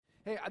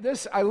Hey,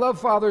 I love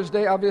Father's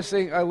Day.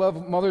 Obviously, I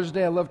love Mother's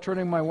Day. I love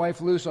turning my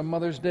wife loose on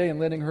Mother's Day and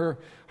letting her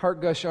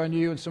heart gush on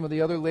you and some of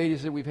the other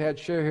ladies that we've had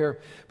share here.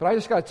 But I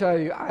just got to tell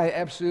you, I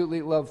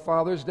absolutely love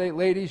Father's Day.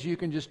 Ladies, you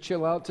can just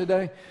chill out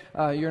today.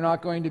 You're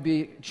not going to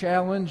be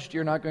challenged.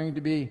 You're not going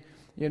to be,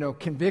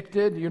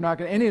 convicted. You're not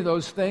going to any of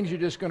those things. You're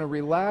just going to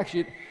relax.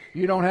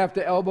 You don't have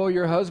to elbow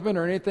your husband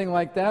or anything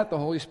like that. The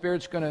Holy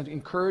Spirit's going to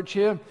encourage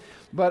him.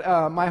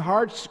 But my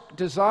heart's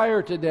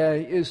desire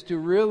today is to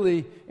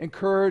really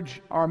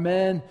encourage our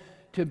men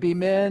to be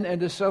men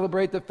and to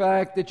celebrate the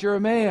fact that you're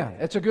a man.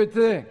 It's a good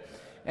thing.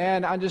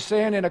 And I'm just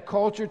saying, in a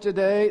culture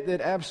today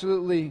that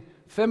absolutely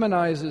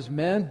feminizes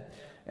men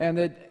and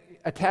that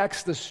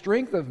attacks the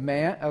strength of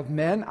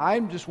men, I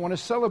just want to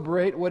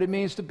celebrate what it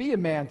means to be a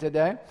man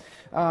today.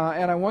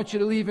 And I want you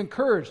to leave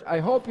encouraged. I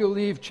hope you'll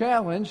leave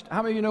challenged.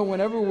 How many of you know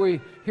whenever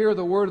we hear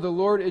the word of the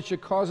Lord, it should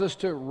cause us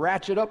to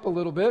ratchet up a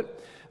little bit?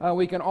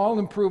 We can all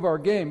improve our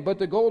game. But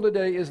the goal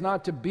today is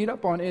not to beat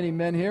up on any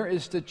men here,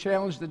 is to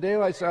challenge the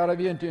daylights out of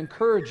you and to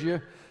encourage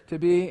you to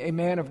be a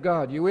man of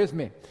God. You with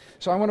me?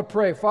 So I want to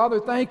pray. Father,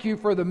 thank you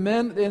for the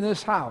men in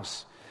this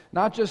house.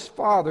 Not just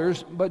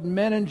fathers, but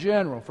men in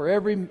general. For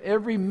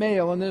every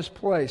male in this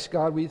place.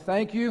 God, we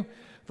thank you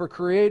for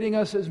creating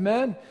us as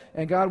men.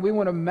 And God, we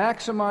want to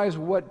maximize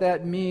what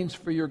that means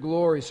for your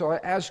glory. So I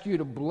ask you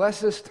to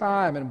bless this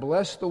time and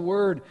bless the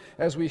word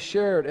as we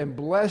share it and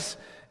bless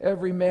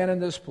every man in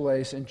this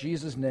place. In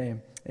Jesus'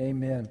 name,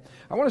 amen.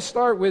 I want to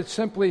start with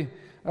simply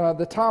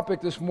the topic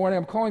this morning.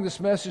 I'm calling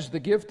this message The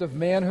Gift of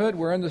Manhood.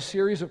 We're in the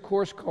series, of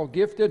course, called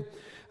Gifted.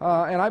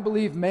 And I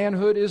believe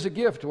manhood is a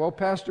gift. Well,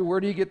 Pastor, where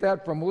do you get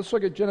that from? Well, let's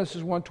look at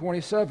Genesis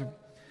 1:27.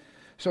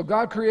 So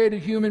God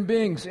created human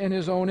beings in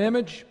his own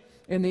image.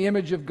 In the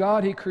image of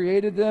God, he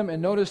created them.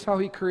 And notice how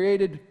he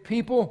created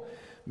people,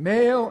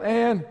 male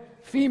and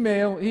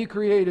female, he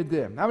created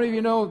them. How many of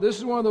you know this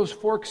is one of those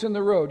forks in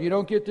the road? You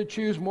don't get to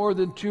choose more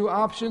than two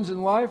options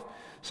in life.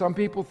 Some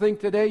people think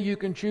today you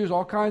can choose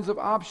all kinds of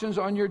options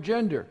on your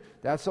gender.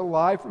 That's a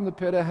lie from the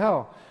pit of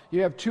hell.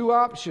 You have two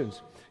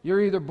options.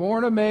 You're either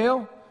born a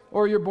male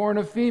or you're born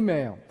a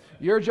female.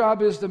 Your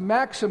job is to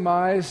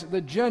maximize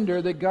the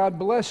gender that God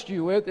blessed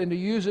you with and to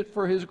use it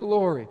for his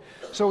glory.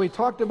 So we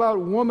talked about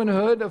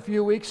womanhood a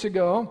few weeks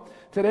ago.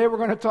 Today we're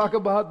going to talk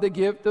about the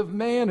gift of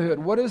manhood.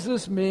 What does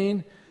this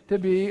mean to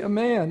be a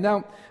man?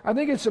 Now, I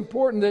think it's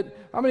important that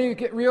how many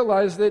of you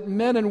realize that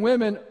men and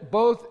women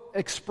both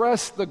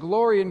express the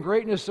glory and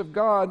greatness of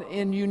God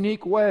in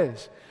unique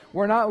ways.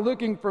 We're not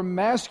looking for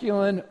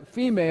masculine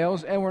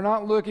females and we're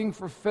not looking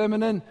for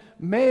feminine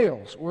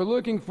males. We're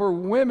looking for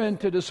women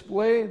to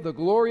display the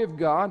glory of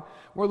God.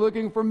 We're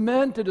looking for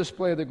men to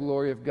display the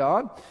glory of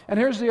God. And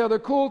here's the other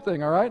cool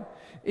thing, all right?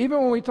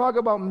 Even when we talk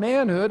about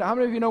manhood, how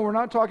many of you know we're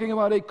not talking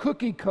about a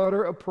cookie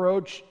cutter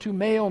approach to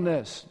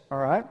maleness, all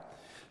right?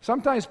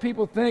 Sometimes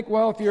people think,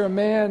 well, if you're a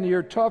man,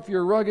 you're tough,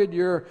 you're rugged,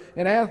 you're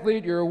an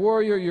athlete, you're a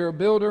warrior, you're a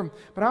builder.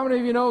 But how many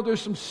of you know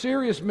there's some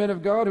serious men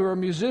of God who are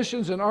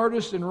musicians and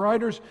artists and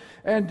writers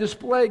and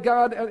display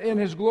God in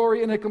his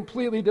glory in a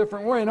completely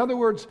different way? In other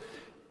words,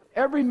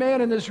 every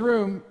man in this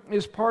room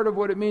is part of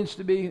what it means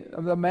to be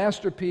the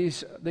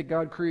masterpiece that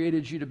God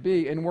created you to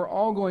be. And we're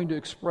all going to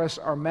express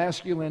our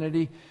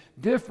masculinity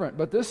different.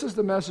 But this is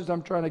the message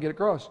I'm trying to get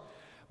across.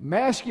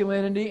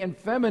 Masculinity and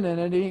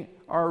femininity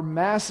are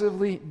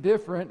massively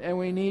different, and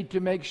we need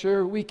to make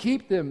sure we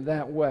keep them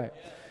that way.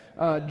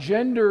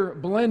 Gender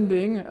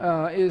blending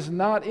is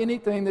not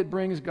anything that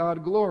brings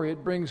God glory.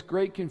 It brings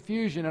great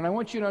confusion, and I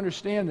want you to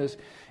understand this.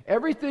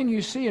 Everything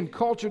you see in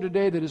culture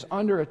today that is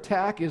under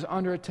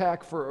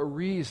attack for a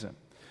reason.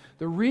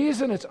 The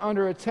reason it's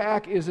under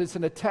attack is it's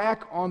an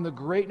attack on the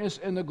greatness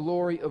and the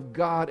glory of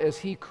God as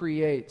he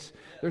creates.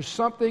 There's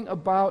something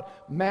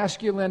about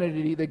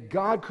masculinity that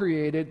God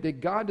created,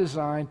 that God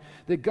designed,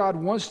 that God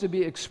wants to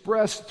be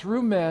expressed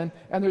through men,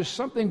 and there's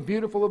something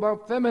beautiful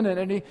about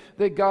femininity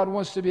that God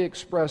wants to be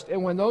expressed.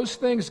 And when those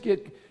things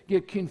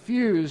get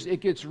confused,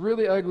 it gets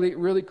really ugly,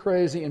 really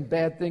crazy, and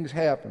bad things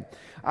happen.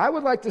 I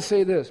would like to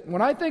say this.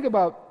 When I think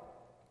about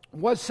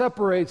what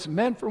separates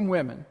men from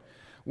women,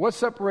 what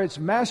separates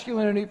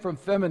masculinity from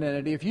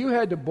femininity, if you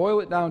had to boil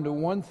it down to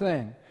one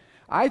thing,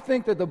 I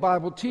think that the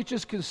Bible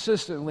teaches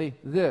consistently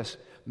this: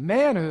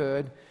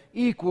 manhood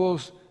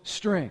equals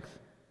strength.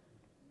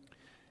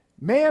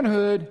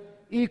 Manhood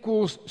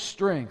equals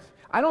strength.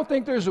 I don't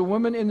think there's a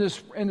woman in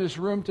this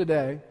room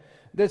today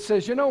that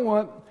says, you know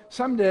what,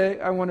 someday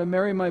I want to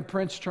marry my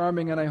Prince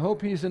Charming and I hope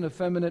he's an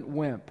effeminate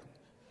wimp.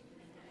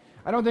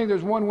 I don't think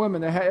there's one woman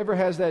that ever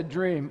has that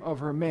dream of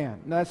her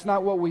man. That's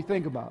not what we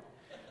think about.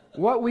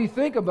 What we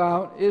think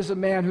about is a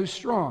man who's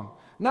strong.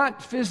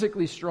 Not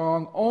physically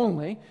strong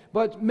only,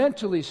 but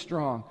mentally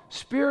strong,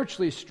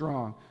 spiritually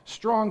strong,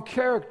 strong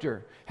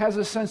character, has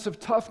a sense of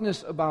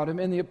toughness about him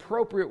in the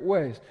appropriate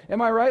ways.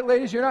 Am I right,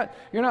 ladies? You're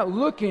not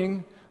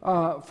looking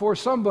for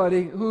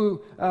somebody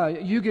who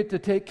you get to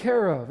take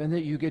care of and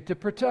that you get to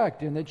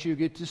protect and that you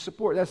get to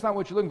support. That's not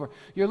what you're looking for.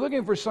 You're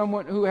looking for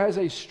someone who has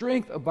a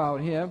strength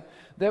about him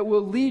that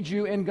will lead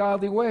you in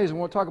godly ways, and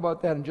we'll talk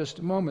about that in just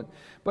a moment.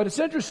 But it's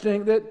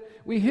interesting that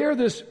we hear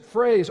this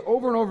phrase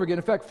over and over again.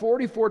 In fact,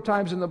 44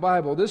 times in the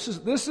Bible. This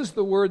is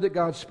the word that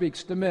God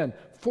speaks to men.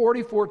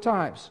 44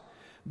 times.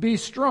 Be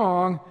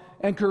strong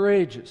and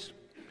courageous.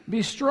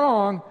 Be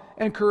strong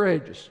and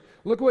courageous.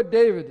 Look what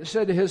David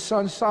said to his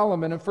son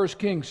Solomon in 1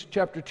 Kings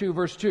chapter 2,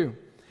 verse 2.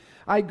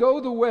 I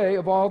go the way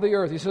of all the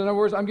earth. He said, in other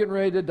words, I'm getting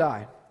ready to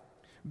die.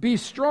 Be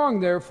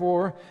strong,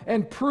 therefore,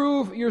 and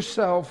prove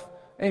yourself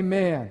a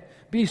man.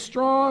 Be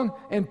strong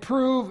and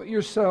prove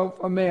yourself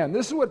a man.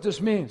 This is what this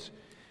means.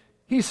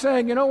 He's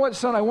saying, you know what,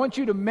 son, I want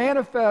you to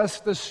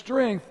manifest the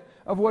strength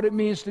of what it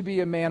means to be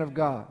a man of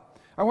God.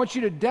 I want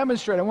you to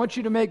demonstrate. I want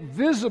you to make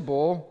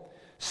visible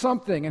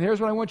something. And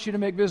here's what I want you to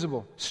make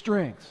visible.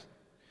 Strength.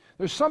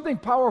 There's something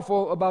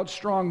powerful about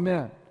strong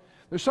men.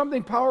 There's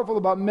something powerful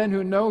about men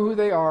who know who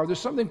they are. There's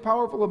something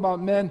powerful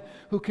about men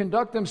who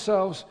conduct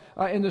themselves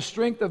in the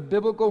strength of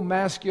biblical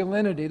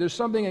masculinity. There's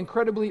something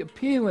incredibly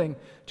appealing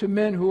to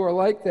men who are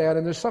like that,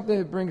 and there's something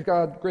that brings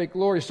God great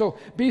glory. So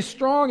be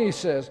strong, he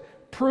says.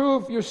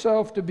 Prove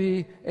yourself to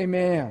be a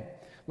man.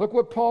 Look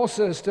what Paul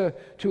says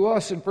to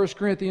us in 1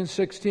 Corinthians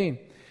 16.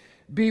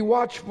 Be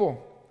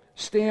watchful.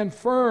 Stand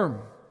firm.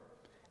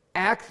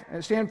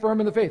 Stand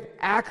firm in the faith.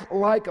 Act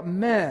like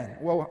men.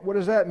 Well, what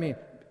does that mean?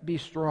 Be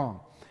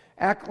strong.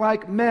 Act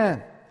like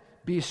men.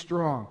 Be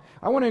strong.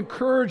 I want to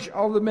encourage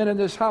all the men in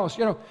this house.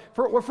 You know,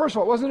 first of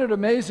all, wasn't it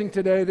amazing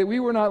today that we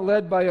were not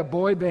led by a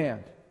boy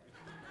band?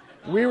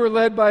 We were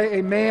led by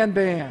a man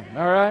band,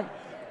 all right?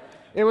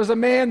 It was a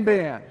man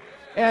band.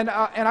 And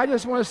I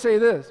just want to say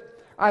this.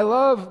 I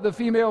love the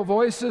female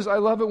voices. I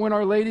love it when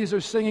our ladies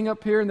are singing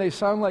up here and they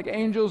sound like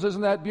angels.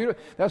 Isn't that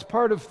beautiful? That's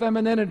part of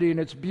femininity, and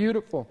it's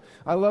beautiful.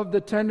 I love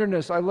the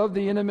tenderness. I love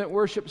the intimate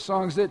worship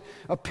songs that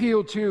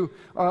appeal to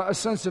a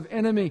sense of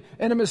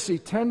intimacy,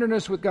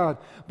 tenderness with God.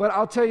 But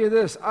I'll tell you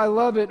this. I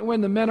love it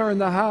when the men are in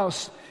the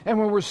house and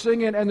when we're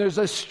singing and there's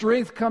a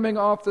strength coming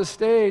off the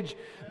stage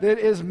that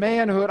is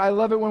manhood. I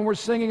love it when we're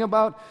singing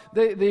about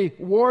the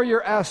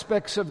warrior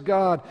aspects of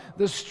God,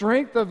 the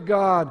strength of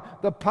God,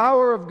 the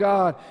power of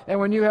God. And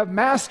when you have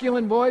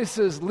masculine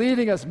voices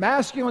leading us,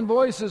 masculine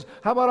voices,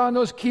 how about on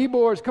those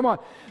keyboards? Come on,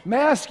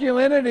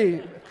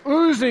 masculinity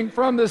oozing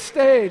from the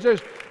stage.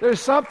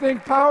 There's something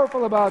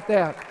powerful about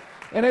that.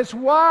 And it's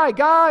why,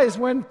 guys,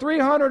 when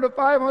 300 to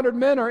 500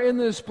 men are in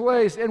this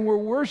place and we're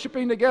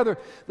worshiping together,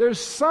 there's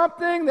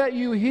something that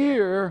you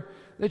hear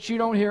that you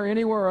don't hear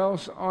anywhere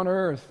else on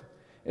earth.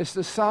 It's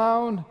the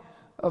sound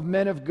of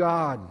men of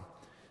God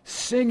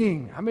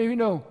singing. How many of you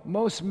know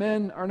most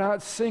men are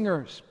not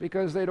singers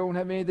because they don't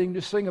have anything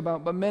to sing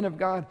about? But men of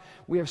God,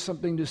 we have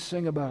something to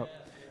sing about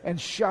and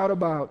shout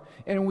about.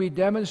 And we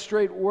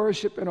demonstrate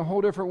worship in a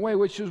whole different way,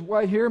 which is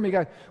why, hear me,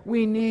 guys,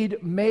 we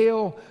need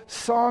male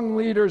song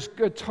leaders,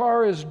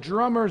 guitarists,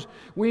 drummers.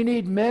 We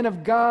need men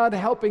of God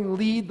helping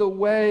lead the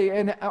way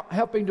and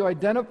helping to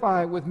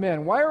identify with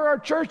men. Why are our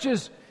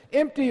churches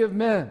empty of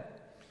men?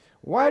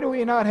 Why do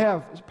we not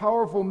have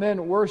powerful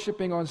men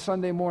worshiping on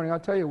Sunday morning?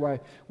 I'll tell you why.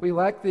 We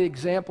lack the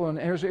example, and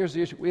here's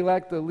the issue. We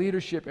lack the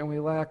leadership, and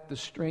we lack the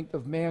strength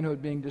of manhood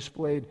being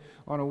displayed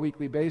on a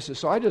weekly basis.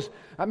 So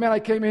I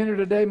came in here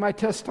today, my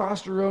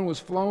testosterone was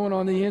flowing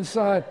on the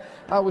inside.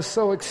 I was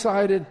so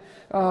excited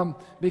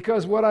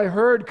because what I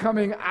heard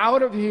coming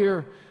out of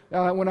here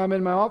when I'm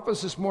in my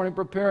office this morning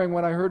preparing,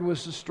 what I heard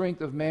was the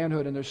strength of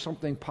manhood, and there's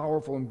something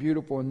powerful and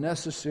beautiful and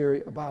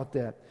necessary about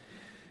that.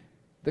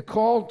 That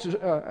call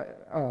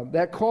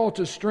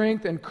to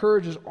strength and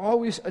courage is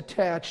always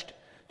attached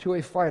to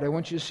a fight. I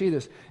want you to see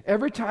this.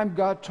 Every time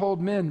God told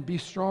men, be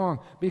strong,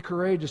 be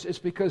courageous, it's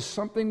because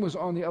something was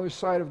on the other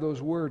side of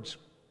those words.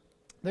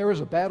 There was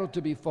a battle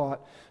to be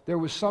fought. There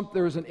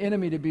was an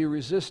enemy to be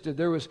resisted.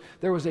 There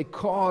was a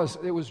cause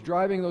that was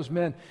driving those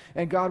men.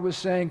 And God was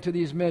saying to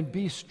these men,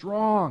 be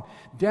strong.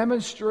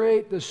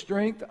 Demonstrate the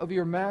strength of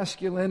your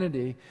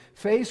masculinity.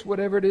 Face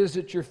whatever it is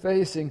that you're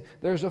facing.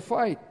 There's a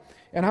fight.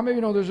 And how many of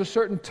you know there's a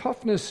certain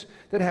toughness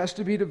that has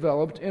to be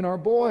developed in our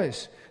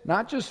boys?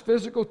 Not just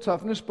physical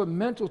toughness, but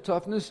mental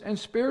toughness and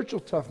spiritual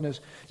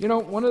toughness. You know,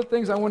 one of the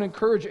things I want to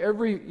encourage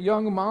every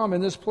young mom in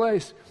this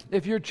place,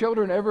 if your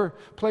children ever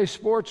play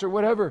sports or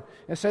whatever,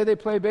 and say they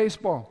play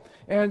baseball,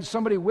 and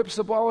somebody whips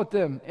the ball at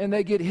them, and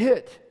they get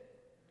hit,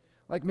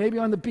 like maybe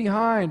on the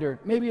behind, or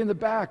maybe in the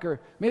back,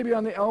 or maybe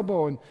on the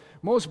elbow. And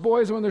most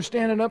boys, when they're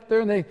standing up there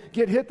and they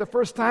get hit the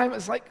first time,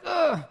 it's like,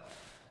 ugh!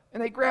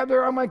 And they grab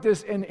their arm like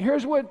this. And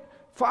here's what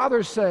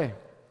fathers say: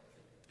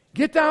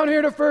 get down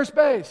here to first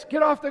base.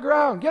 Get off the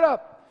ground. Get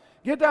up.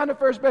 Get down to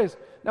first base.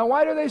 Now,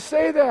 why do they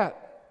say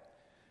that?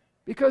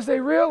 Because they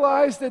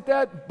realize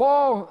that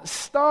ball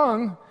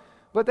stung,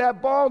 but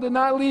that ball did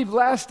not leave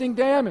lasting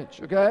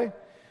damage, okay?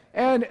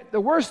 And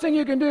the worst thing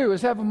you can do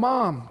is have a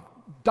mom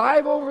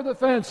dive over the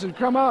fence and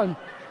come out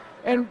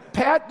and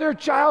pat their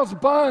child's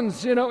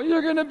buns. You know,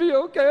 you're going to be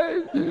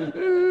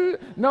okay.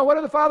 No, what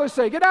do the fathers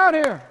say? Get down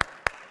here.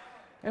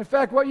 In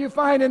fact, what you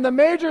find in the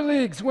major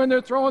leagues when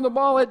they're throwing the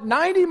ball at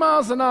 90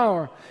 miles an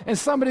hour and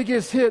somebody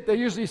gets hit, they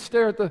usually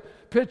stare at the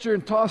pitcher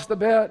and toss the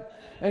bat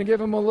and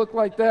give him a look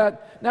like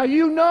that. Now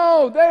you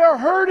know they are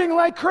hurting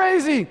like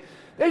crazy.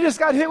 They just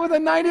got hit with a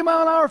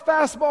 90-mile-an-hour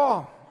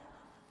fastball.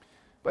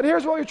 But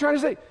here's what you're trying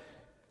to say.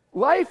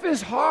 Life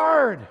is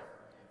hard.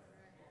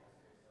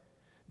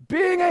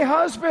 Being a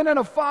husband and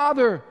a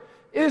father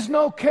is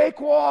no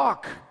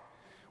cakewalk.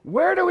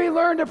 Where do we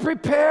learn to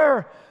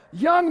prepare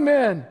young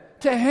men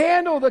to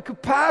handle the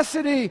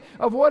capacity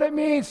of what it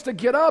means to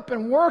get up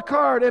and work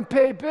hard and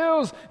pay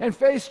bills and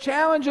face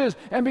challenges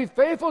and be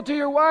faithful to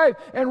your wife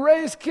and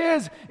raise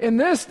kids in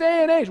this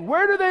day and age?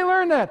 Where do they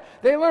learn that?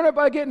 They learn it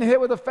by getting hit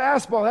with a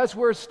fastball. That's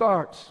where it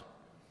starts.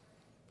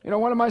 You know,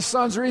 one of my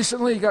sons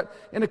recently got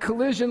in a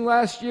collision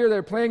last year. They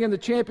were playing in the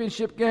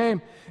championship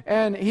game,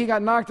 and he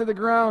got knocked to the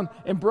ground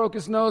and broke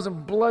his nose,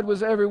 and blood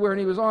was everywhere, and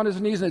he was on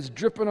his knees, and it's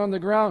dripping on the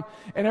ground,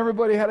 and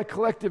everybody had a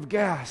collective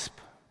gasp.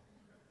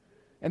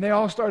 And they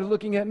all started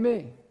looking at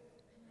me.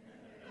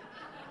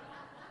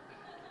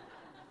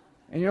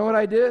 And you know what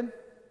I did?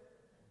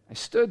 I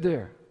stood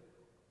there,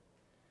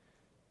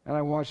 and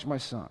I watched my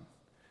son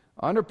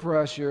under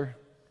pressure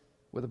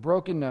with a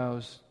broken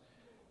nose,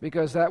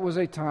 because that was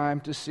a time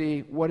to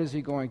see what is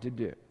he going to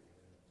do.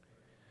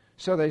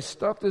 So they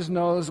stuffed his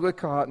nose with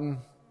cotton,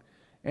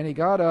 and he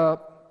got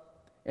up,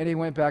 and he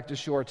went back to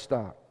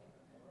shortstop.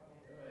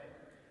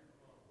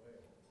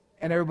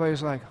 And everybody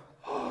was like,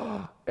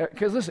 oh,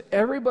 because listen,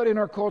 everybody in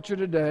our culture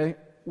today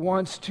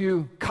wants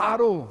to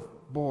coddle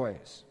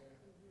boys.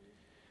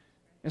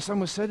 And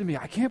someone said to me,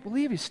 I can't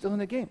believe he's still in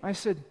the game. I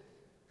said,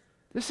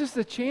 this is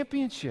the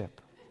championship.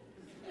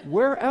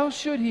 Where else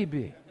should he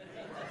be?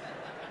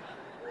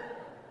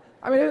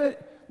 I mean,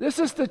 this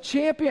is the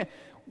champion.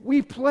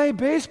 We play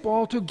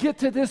baseball to get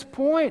to this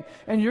point,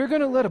 and you're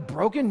going to let a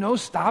broken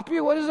nose stop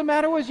you? What is the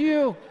matter with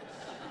you?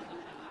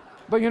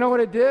 But you know what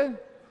it did?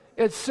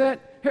 It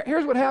sent,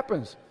 here's what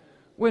happens.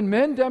 When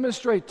men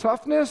demonstrate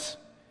toughness,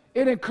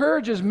 it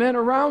encourages men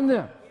around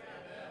them.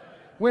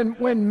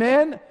 When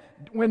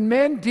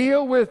men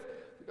deal with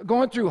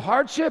going through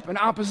hardship and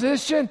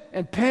opposition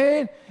and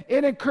pain,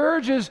 it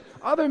encourages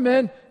other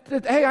men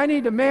that, hey, I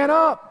need to man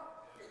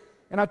up.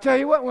 And I'll tell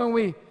you what, when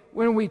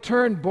we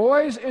turn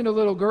boys into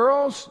little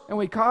girls and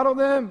we coddle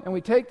them and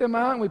we take them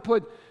out and we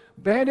put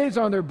Band-Aids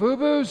on their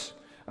boo-boos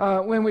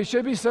when we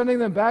should be sending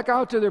them back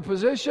out to their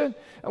position,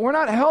 and we're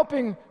not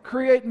helping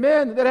create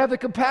men that have the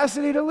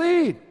capacity to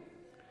lead.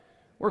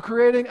 We're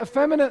creating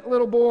effeminate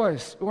little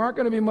boys who aren't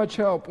going to be much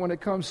help when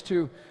it comes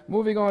to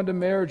moving on to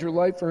marriage or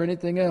life or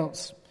anything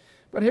else.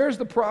 But here's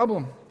the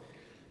problem.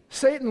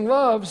 Satan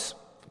loves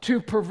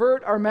to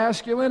pervert our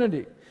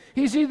masculinity.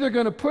 He's either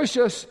going to push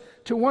us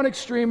to one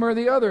extreme or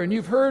the other. And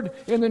you've heard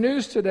in the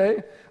news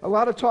today a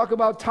lot of talk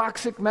about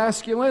toxic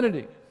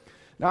masculinity.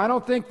 Now, I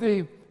don't think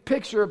the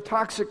picture of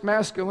toxic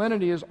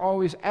masculinity is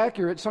always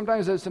accurate.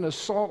 Sometimes it's an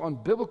assault on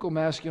biblical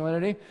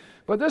masculinity.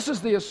 But this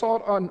is the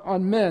assault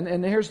on men,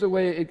 and here's the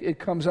way it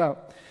comes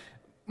out.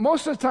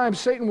 Most of the time,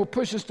 Satan will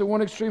push us to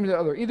one extreme or the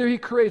other. Either he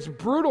creates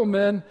brutal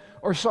men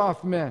or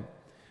soft men.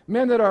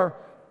 Men that are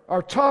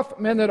tough,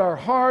 men that are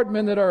hard,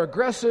 men that are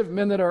aggressive,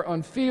 men that are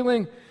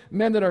unfeeling,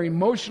 men that are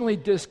emotionally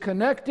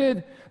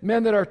disconnected,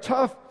 men that are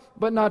tough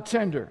but not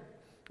tender.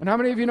 And how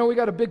many of you know we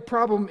got a big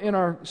problem in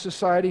our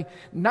society?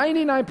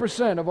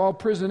 99% of all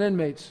prison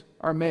inmates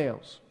are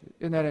males.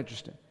 Isn't that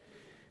interesting?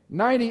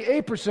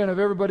 98% of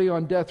everybody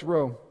on death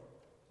row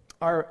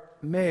are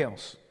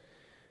males.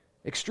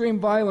 Extreme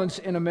violence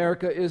in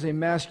America is a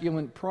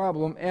masculine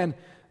problem, and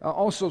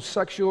also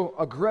sexual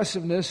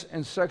aggressiveness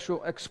and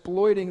sexual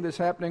exploiting that's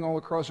happening all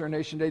across our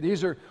nation today.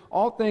 These are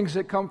all things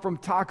that come from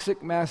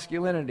toxic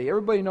masculinity.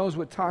 Everybody knows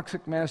what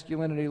toxic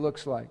masculinity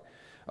looks like.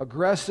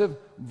 Aggressive,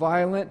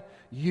 violent,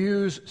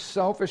 used,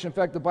 selfish. In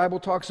fact, the Bible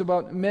talks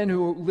about men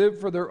who live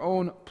for their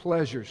own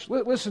pleasures.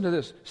 Listen to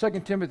this, 2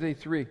 Timothy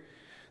 3.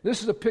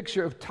 This is a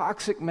picture of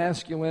toxic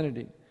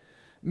masculinity.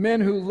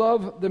 Men who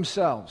love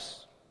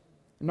themselves,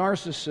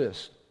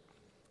 narcissists.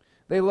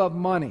 They love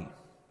money.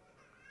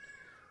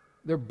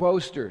 They're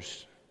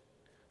boasters.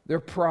 They're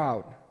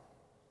proud.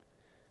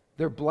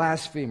 They're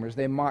blasphemers.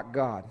 They mock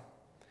God.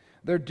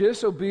 They're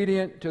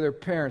disobedient to their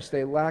parents.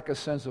 They lack a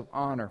sense of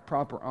honor,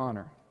 proper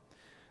honor.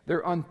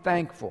 They're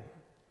unthankful.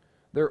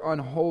 They're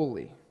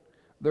unholy.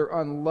 They're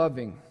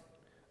unloving.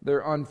 They're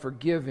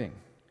unforgiving.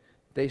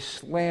 They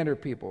slander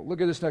people.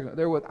 Look at this next one.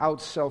 They're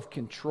without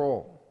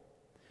self-control.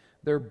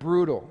 They're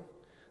brutal.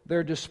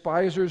 They're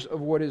despisers of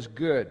what is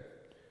good.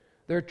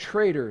 They're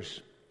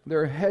traitors.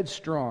 They're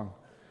headstrong,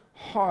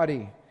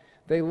 haughty.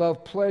 They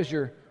love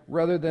pleasure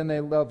rather than they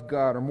love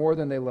God, or more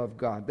than they love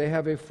God. They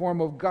have a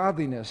form of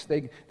godliness.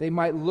 They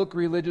might look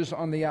religious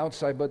on the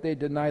outside, but they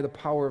deny the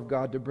power of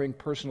God to bring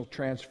personal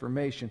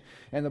transformation.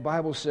 And the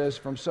Bible says,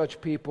 from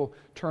such people,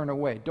 turn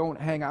away. Don't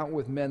hang out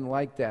with men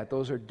like that.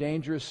 Those are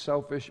dangerous,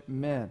 selfish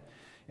men.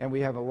 And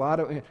we have a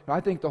lot of, I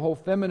think the whole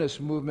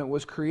feminist movement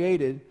was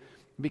created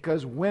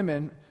because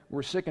women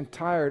were sick and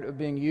tired of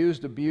being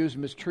used, abused,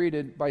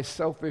 mistreated by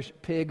selfish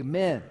pig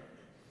men.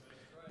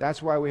 That's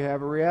why we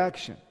have a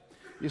reaction.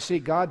 You see,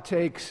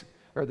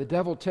 the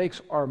devil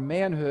takes our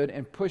manhood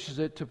and pushes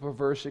it to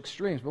perverse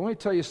extremes. But let me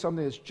tell you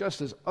something that's just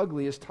as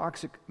ugly as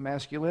toxic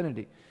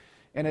masculinity.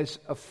 And it's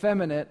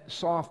effeminate,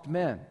 soft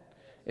men.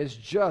 It's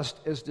just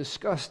as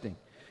disgusting,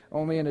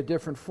 only in a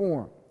different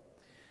form.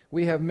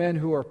 We have men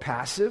who are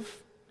passive,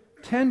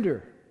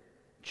 tender,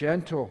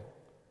 gentle,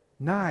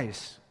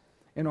 nice,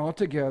 and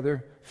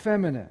altogether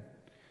feminine.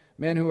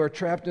 Men who are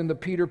trapped in the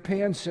Peter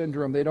Pan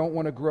syndrome. They don't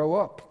want to grow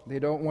up. They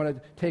don't want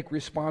to take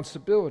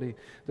responsibility.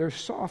 They're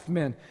soft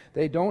men.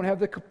 They don't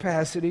have the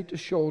capacity to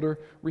shoulder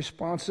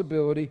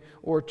responsibility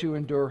or to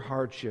endure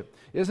hardship.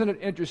 Isn't it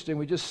interesting?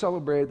 We just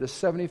celebrated the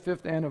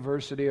 75th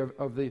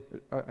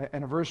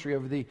anniversary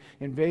of the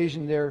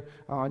invasion there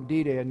on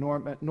D-Day in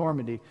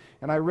Normandy.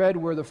 And I read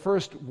where the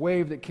first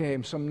wave that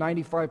came, some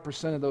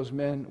 95% of those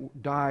men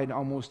died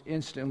almost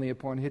instantly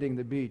upon hitting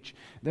the beach.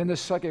 Then the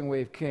second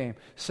wave came.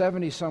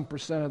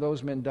 70-some% of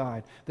those men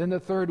died. Then the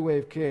third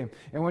wave came.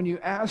 And when you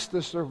ask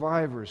the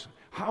survivors,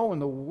 how in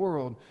the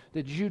world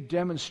did you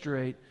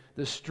demonstrate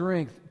the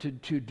strength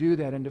to do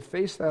that and to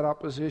face that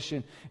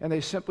opposition? And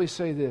they simply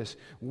say this: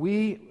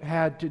 we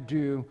had to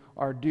do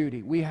our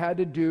duty. We had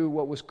to do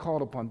what was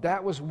called upon.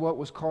 That was what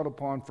was called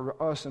upon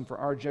for us and for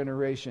our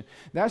generation.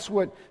 That's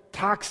what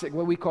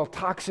we call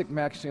toxic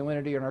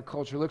masculinity in our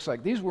culture looks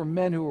like. These were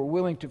men who were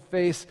willing to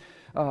face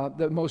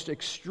the most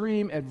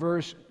extreme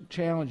adverse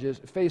challenges,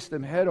 face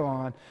them head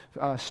on,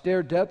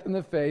 stare death in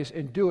the face,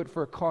 and do it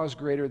for a cause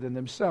greater than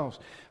themselves.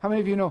 How many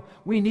of you know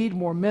we need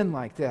more men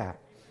like that?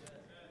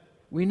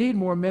 We need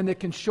more men that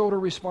can shoulder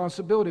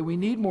responsibility. We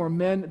need more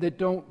men that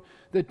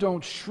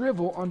don't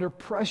shrivel under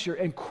pressure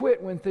and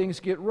quit when things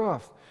get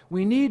rough.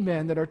 We need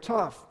men that are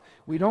tough.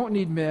 We don't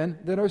need men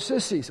that are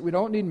sissies. We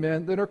don't need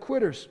men that are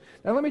quitters.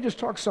 Now let me just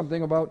talk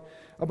something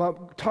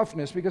about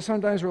toughness, because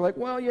sometimes we're like,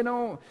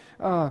 well,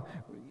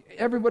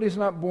 everybody's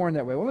not born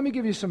that way. Well, let me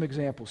give you some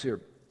examples here.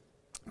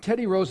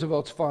 Teddy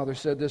Roosevelt's father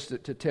said this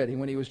to Teddy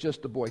when he was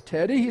just a boy.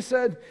 Teddy, he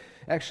said,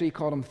 actually he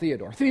called him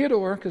Theodore.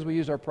 Theodore, because we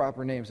use our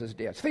proper names as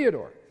dads.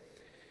 Theodore,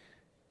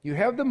 you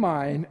have the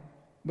mind,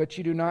 but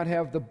you do not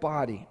have the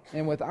body.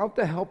 And without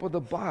the help of the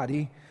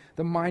body,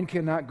 the mind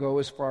cannot go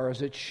as far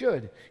as it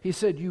should. He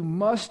said, you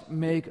must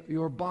make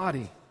your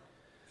body.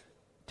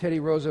 Teddy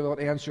Roosevelt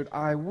answered,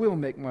 I will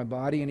make my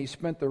body, and he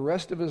spent the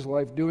rest of his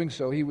life doing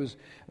so. He was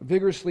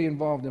vigorously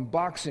involved in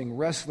boxing,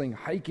 wrestling,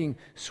 hiking,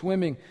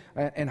 swimming,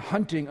 and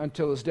hunting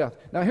until his death.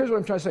 Now here's what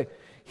I'm trying to say.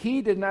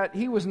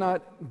 He was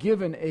not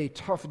given a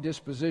tough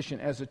disposition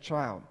as a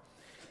child.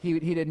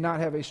 He did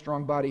not have a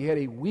strong body. He had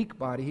a weak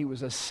body. He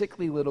was a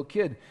sickly little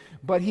kid.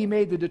 But he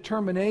made the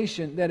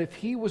determination that if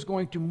he was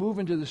going to move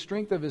into the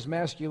strength of his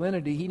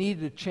masculinity, he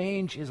needed to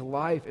change his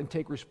life and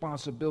take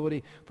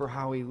responsibility for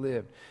how he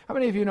lived. How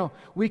many of you know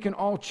we can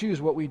all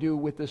choose what we do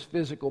with this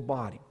physical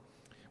body?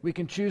 We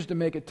can choose to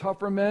make it tough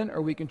for men,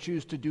 or we can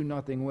choose to do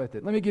nothing with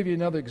it. Let me give you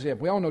another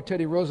example. We all know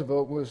Teddy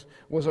Roosevelt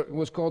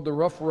was called the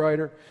Rough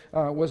Rider,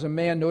 was a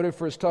man noted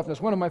for his toughness.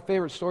 One of my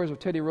favorite stories of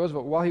Teddy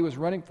Roosevelt, while he was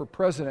running for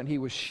president, he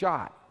was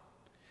shot.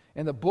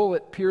 And the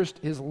bullet pierced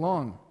his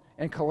lung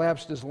and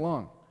collapsed his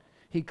lung.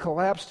 He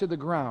collapsed to the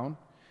ground.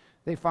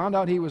 They found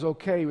out he was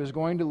okay. He was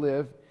going to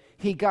live.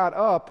 He got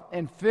up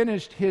and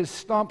finished his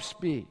stump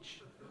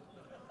speech.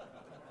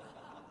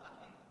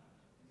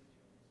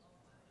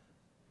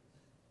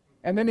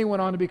 And then he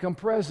went on to become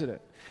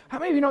president. How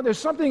many of you know there's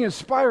something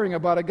inspiring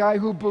about a guy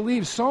who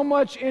believes so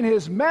much in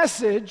his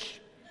message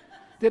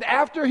that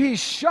after he's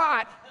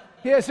shot,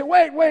 he said,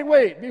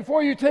 wait,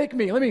 before you take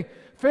me, let me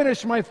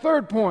finish my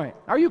third point.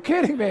 Are you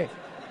kidding me?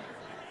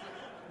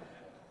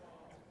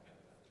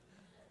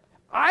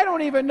 I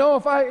don't even know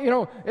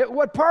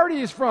what party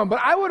he's from, but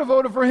I would have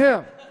voted for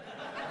him.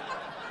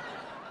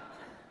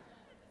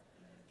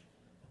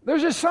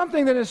 There's just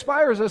something that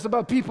inspires us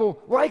about people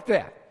like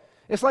that.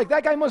 It's like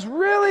that guy must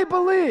really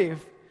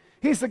believe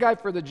he's the guy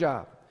for the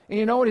job. And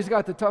you know what? He's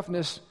got the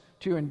toughness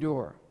to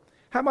endure.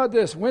 How about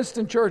this?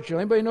 Winston Churchill.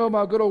 Anybody know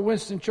about good old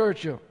Winston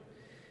Churchill?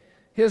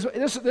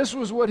 This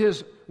was what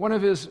one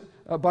of his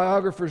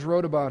biographers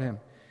wrote about him.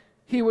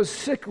 He was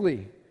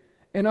sickly,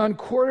 an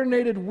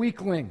uncoordinated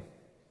weakling,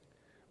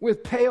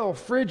 with pale,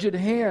 frigid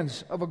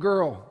hands of a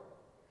girl,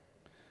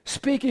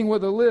 speaking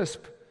with a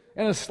lisp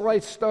and a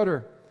slight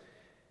stutter.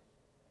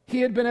 He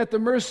had been at the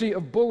mercy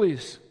of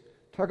bullies.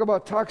 Talk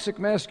about toxic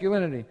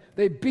masculinity.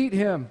 They beat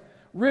him,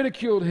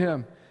 ridiculed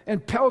him,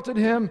 and pelted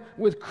him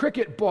with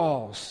cricket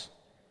balls.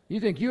 You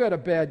think you had a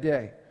bad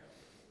day.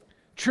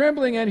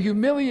 Trembling and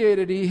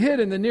humiliated, he hid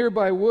in the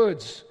nearby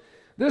woods.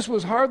 This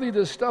was hardly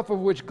the stuff of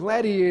which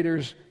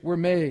gladiators were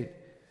made.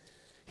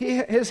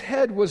 His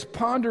head was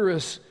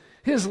ponderous,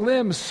 his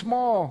limbs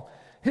small,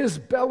 his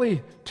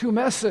belly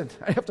tumescent.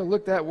 I have to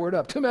look that word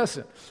up.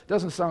 Tumescent.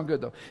 Doesn't sound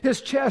good, though.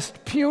 His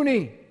chest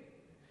puny.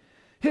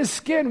 His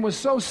skin was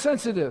so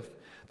sensitive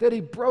that he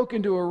broke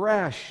into a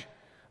rash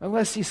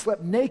unless he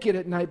slept naked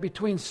at night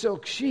between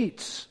silk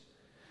sheets.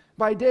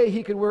 By day,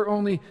 he could wear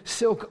only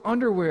silk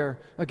underwear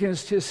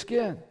against his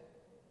skin.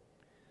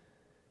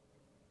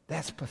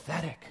 That's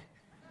pathetic.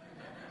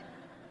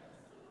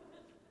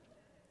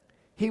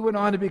 He went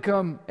on to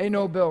become a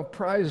Nobel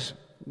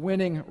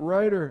Prize-winning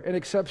writer, an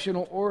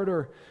exceptional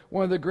orator,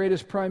 one of the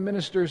greatest prime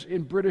ministers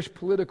in British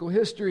political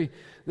history.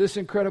 This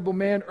incredible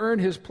man earned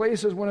his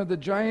place as one of the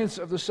giants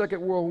of the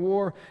Second World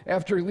War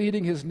after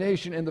leading his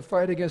nation in the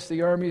fight against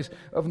the armies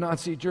of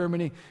Nazi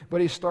Germany.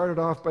 But he started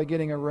off by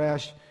getting a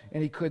rash,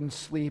 and he couldn't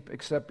sleep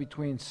except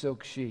between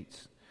silk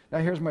sheets. Now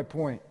here's my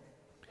point.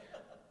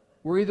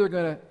 We're either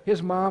going to,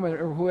 his mom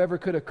or whoever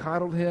could have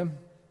coddled him,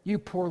 you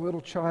poor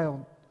little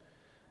child.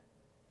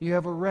 You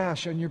have a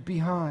rash on your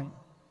behind.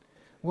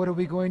 What are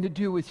we going to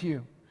do with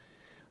you?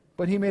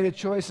 But he made a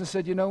choice and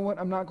said, you know what?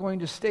 I'm not going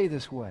to stay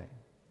this way.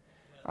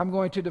 I'm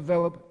going to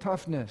develop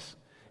toughness.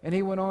 And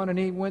he went on and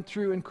he went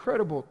through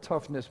incredible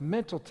toughness,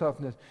 mental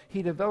toughness.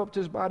 He developed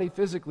his body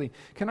physically.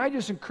 Can I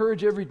just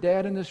encourage every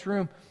dad in this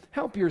room?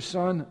 Help your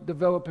son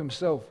develop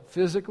himself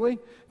physically.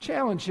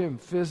 Challenge him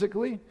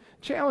physically.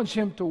 Challenge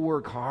him to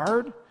work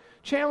hard.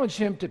 Challenge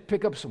him to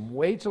pick up some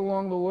weights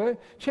along the way.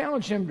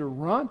 Challenge him to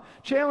run.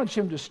 Challenge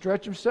him to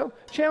stretch himself.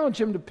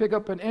 Challenge him to pick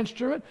up an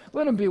instrument.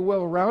 Let him be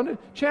well-rounded.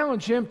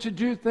 Challenge him to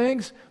do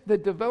things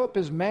that develop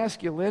his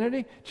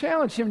masculinity.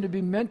 Challenge him to be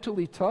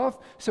mentally tough,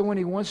 so when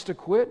he wants to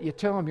quit, you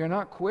tell him you're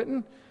not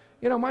quitting.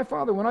 You know, my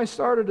father, when I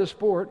started a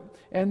sport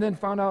and then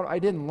found out I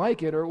didn't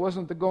like it or it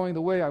wasn't going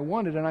the way I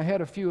wanted, and I had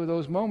a few of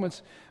those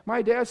moments,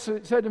 my dad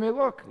said to me,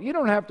 look, you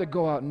don't have to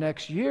go out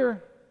next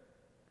year.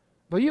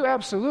 But you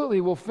absolutely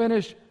will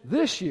finish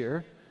this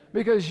year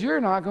because you're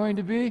not going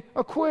to be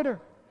a quitter.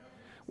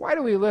 Why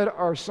do we let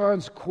our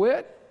sons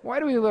quit?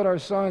 Why do we let our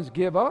sons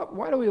give up?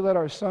 Why do we let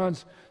our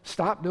sons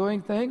stop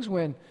doing things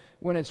when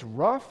it's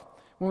rough,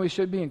 when we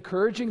should be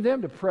encouraging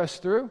them to press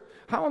through?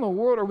 How in the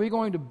world are we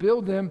going to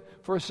build them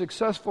for a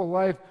successful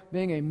life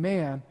being a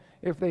man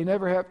if they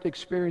never have to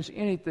experience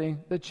anything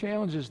that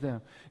challenges them?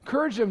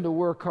 Encourage them to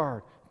work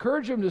hard.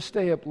 Encourage them to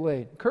stay up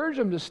late. Encourage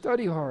them to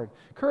study hard.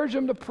 Encourage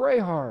them to pray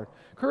hard.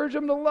 Encourage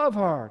them to love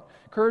hard.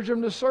 Encourage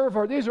them to serve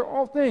hard. These are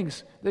all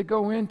things that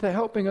go into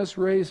helping us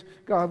raise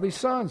godly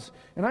sons.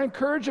 And I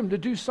encourage them to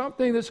do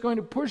something that's going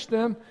to push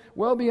them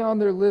well beyond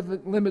their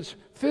limits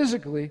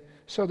physically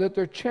so that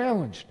they're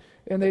challenged.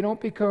 And they don't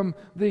become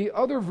the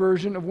other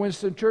version of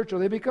Winston Churchill.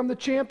 They become the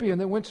champion.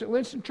 That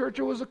Winston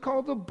Churchill was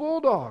called the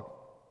bulldog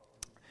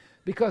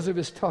because of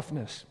his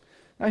toughness.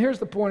 Now, here's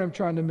the point I'm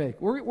trying to make.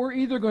 We're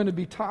either going to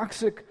be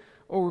toxic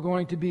or we're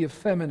going to be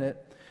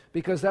effeminate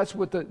because that's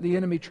what the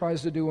enemy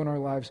tries to do in our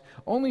lives.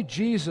 Only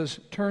Jesus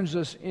turns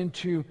us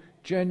into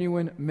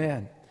genuine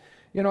men.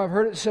 You know, I've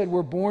heard it said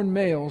we're born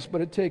males,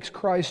 but it takes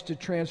Christ to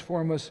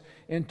transform us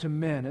into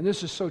men. And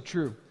this is so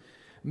true.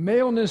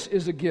 Maleness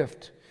is a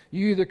gift.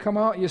 You either come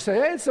out and you say,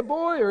 hey, it's a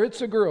boy or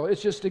it's a girl.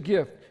 It's just a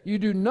gift. You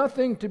do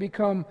nothing to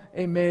become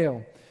a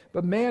male.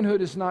 But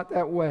manhood is not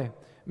that way.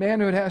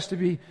 Manhood has to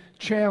be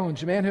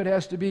challenged. Manhood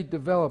has to be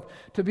developed.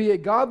 To be a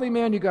godly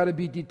man, you got to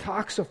be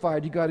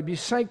detoxified. You got to be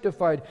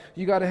sanctified.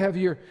 You got to have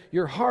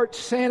your heart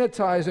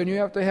sanitized, and you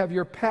have to have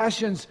your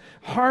passions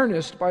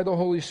harnessed by the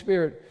Holy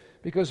Spirit,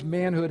 because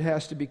manhood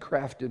has to be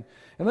crafted.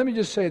 And let me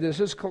just say this.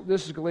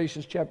 This is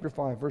Galatians chapter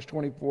 5, verse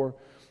 24.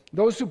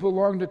 Those who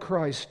belong to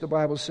Christ, the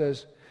Bible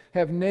says,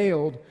 have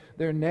nailed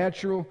their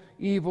natural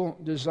evil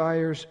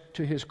desires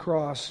to his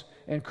cross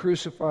and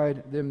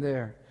crucified them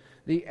there.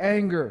 The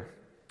anger,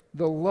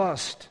 the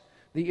lust,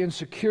 the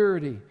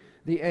insecurity,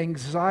 the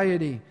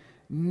anxiety,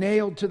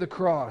 nailed to the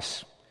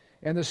cross.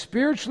 And the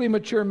spiritually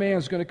mature man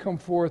is going to come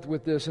forth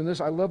with this. And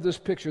this, I love this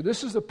picture.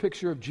 This is the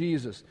picture of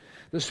Jesus.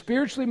 The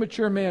spiritually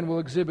mature man will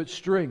exhibit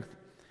strength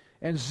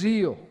and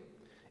zeal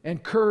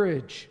and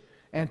courage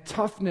and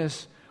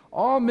toughness,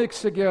 all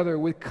mixed together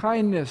with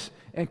kindness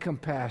and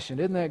compassion.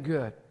 Isn't that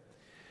good?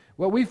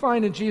 What we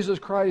find in Jesus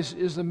Christ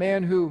is the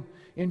man who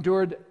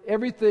endured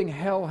everything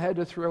hell had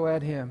to throw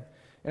at him.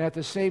 And at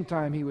the same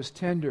time, he was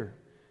tender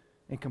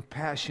and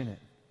compassionate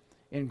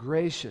and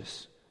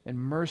gracious and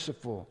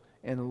merciful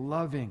and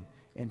loving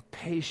and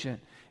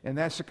patient. And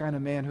that's the kind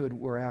of manhood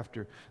we're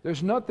after.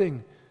 There's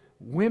nothing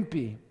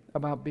wimpy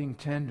about being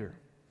tender.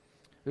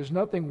 There's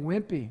nothing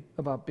wimpy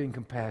about being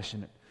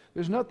compassionate.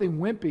 There's nothing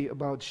wimpy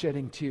about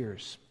shedding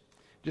tears.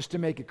 Just to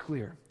make it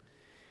clear.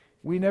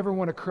 We never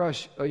want to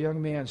crush a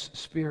young man's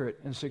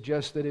spirit and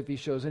suggest that if he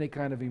shows any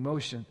kind of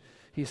emotion,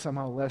 he's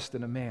somehow less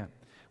than a man.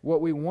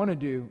 What we want to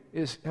do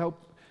is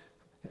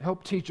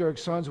help teach our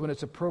sons when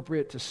it's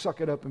appropriate to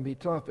suck it up and be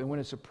tough, and when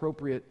it's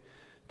appropriate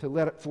to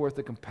let forth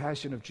the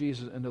compassion of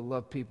Jesus and to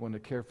love people and to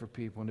care for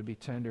people and to be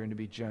tender and to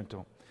be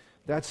gentle.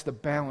 That's the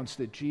balance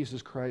that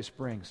Jesus Christ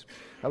brings.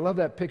 I love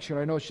that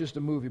picture. I know it's just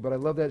a movie, but I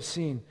love that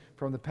scene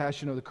from The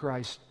Passion of the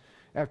Christ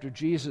after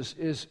Jesus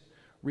is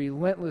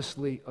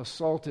relentlessly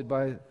assaulted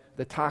by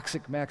the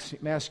toxic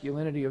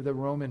masculinity of the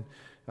Roman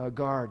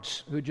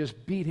guards who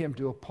just beat him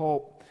to a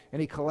pulp. And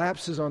he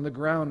collapses on the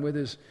ground with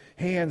his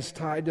hands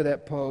tied to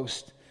that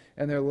post.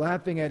 And they're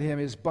laughing at him.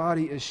 His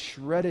body is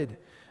shredded.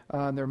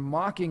 And they're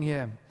mocking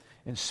him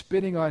and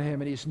spitting on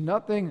him. And he's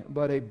nothing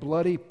but a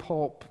bloody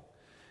pulp.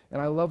 And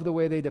I love the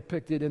way they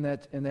depict it in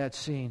that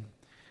scene.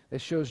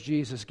 It shows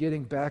Jesus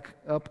getting back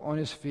up on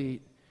his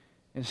feet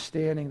and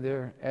standing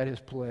there at his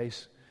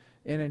place.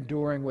 and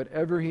enduring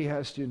whatever he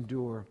has to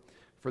endure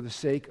for the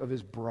sake of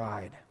his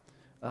bride,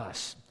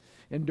 us.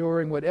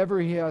 Enduring whatever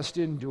he has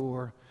to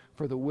endure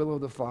for the will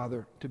of the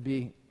Father to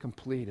be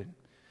completed.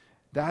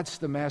 That's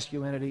the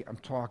masculinity I'm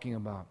talking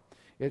about.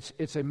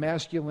 It's a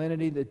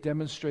masculinity that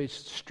demonstrates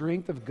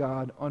strength of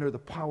God under the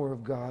power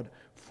of God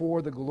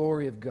for the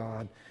glory of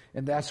God.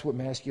 And that's what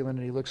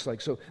masculinity looks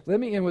like. So let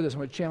me end with this. I'm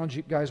going to challenge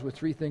you guys with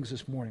three things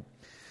this morning.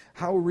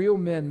 How real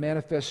men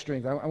manifest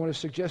strength. I want to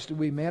suggest that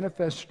we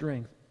manifest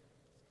strength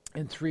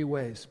in three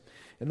ways.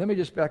 And let me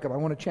just back up. I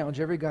want to challenge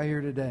every guy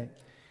here today.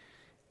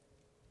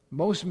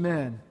 Most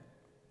men,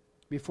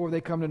 before they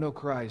come to know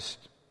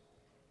Christ,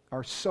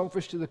 are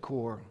selfish to the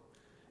core,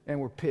 and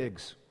we're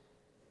pigs.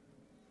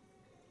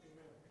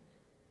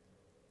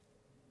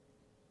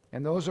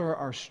 And those are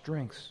our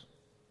strengths.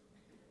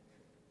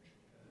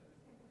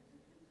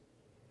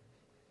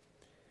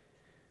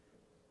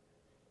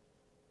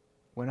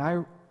 When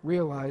I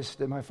realized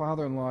that my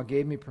father-in-law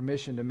gave me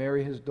permission to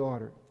marry his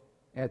daughter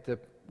at the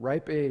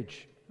ripe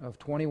age of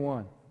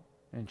 21,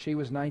 and she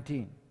was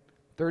 19,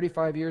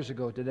 35 years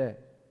ago today,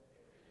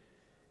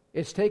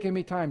 it's taken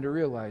me time to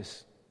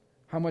realize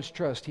how much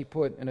trust he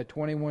put in a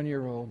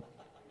 21-year-old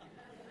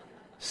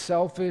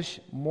selfish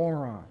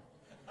moron.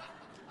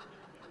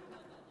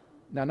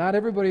 Now, not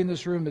everybody in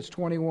this room that's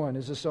 21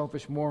 is a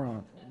selfish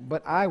moron,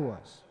 but I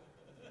was.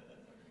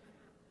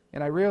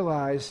 And I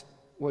realized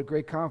what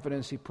great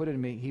confidence he put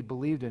in me. He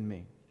believed in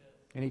me,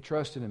 and he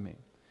trusted in me.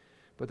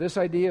 But this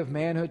idea of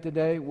manhood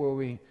today, where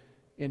we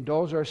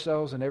indulge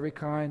ourselves in every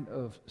kind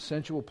of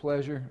sensual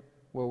pleasure,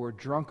 where we're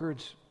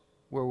drunkards,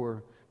 where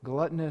we're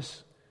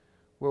gluttonous,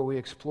 where we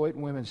exploit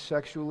women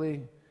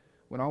sexually,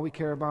 when all we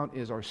care about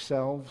is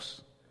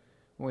ourselves,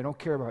 when we don't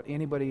care about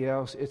anybody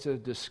else, it's a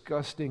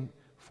disgusting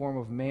form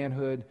of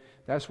manhood.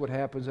 That's what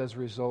happens as a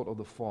result of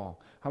the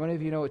fall. How many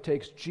of you know it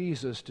takes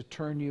Jesus to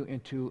turn you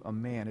into a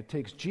man? It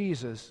takes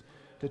Jesus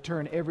to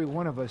turn every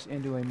one of us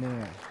into a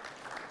man.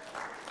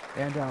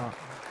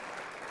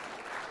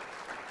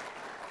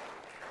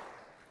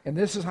 And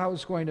this is how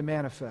it's going to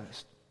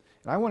manifest.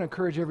 And I want to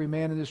encourage every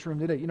man in this room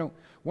today. You know,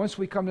 once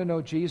we come to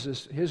know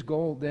Jesus, his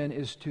goal then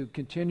is to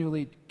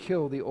continually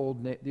kill the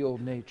old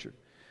nature.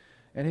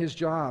 And his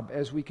job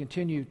as we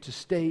continue to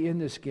stay in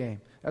this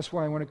game. That's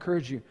why I want to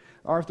encourage you.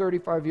 Our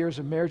 35 years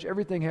of marriage,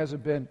 everything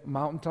hasn't been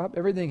mountaintop.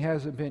 Everything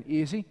hasn't been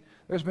easy.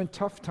 There's been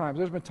tough times.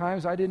 There's been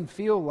times I didn't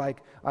feel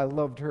like I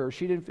loved her.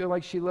 She didn't feel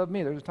like she loved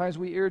me. There's times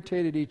we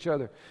irritated each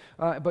other.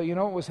 But you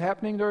know what was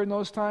happening during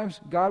those times?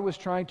 God was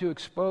trying to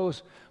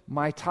expose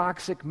my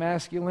toxic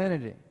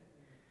masculinity.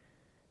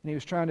 And he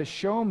was trying to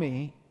show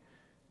me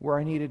where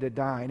I needed to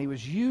die. And he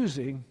was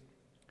using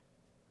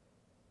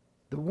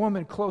the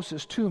woman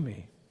closest to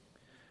me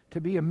to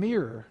be a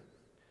mirror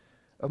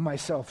of my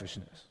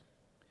selfishness.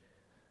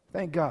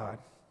 Thank God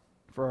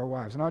for our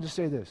wives. And I'll just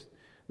say this.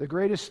 The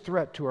greatest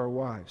threat to our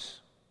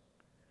wives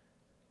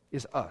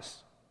is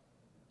us.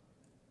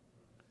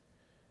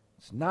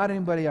 It's not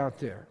anybody out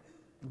there.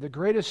 The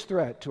greatest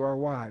threat to our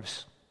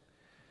wives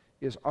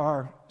is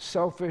our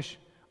selfish,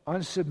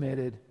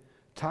 unsubmitted,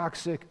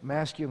 toxic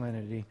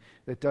masculinity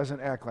that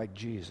doesn't act like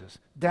Jesus.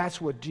 That's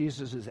what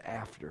Jesus is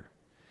after.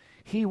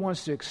 He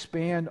wants to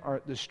expand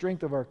the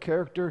strength of our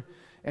character,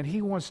 and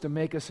he wants to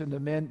make us into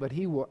men, but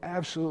he will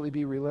absolutely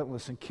be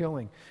relentless in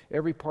killing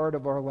every part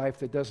of our life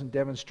that doesn't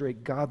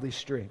demonstrate godly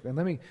strength. And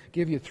let me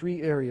give you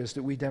three areas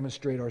that we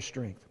demonstrate our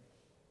strength.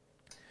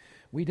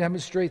 We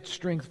demonstrate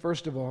strength,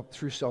 first of all,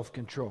 through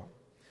self-control.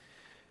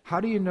 How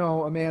do you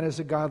know a man is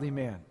a godly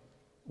man?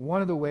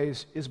 One of the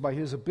ways is by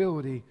his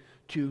ability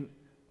to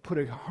put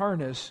a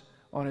harness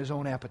on his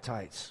own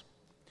appetites.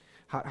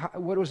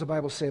 What does the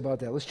Bible say about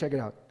that? Let's check it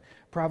out.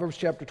 Proverbs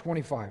chapter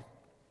 25.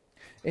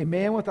 A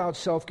man without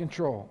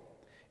self-control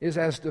is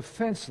as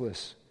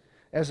defenseless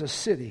as a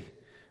city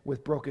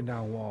with broken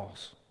down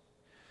walls.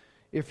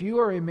 If you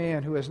are a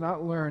man who has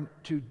not learned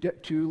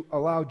to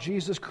allow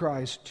Jesus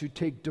Christ to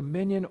take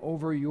dominion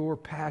over your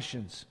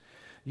passions,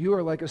 you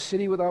are like a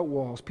city without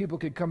walls. People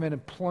can come in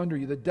and plunder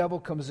you. The devil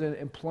comes in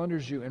and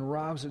plunders you and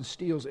robs and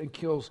steals and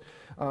kills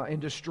and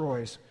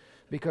destroys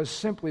because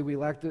simply we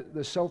lack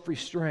the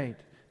self-restraint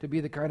to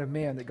be the kind of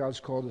man that God's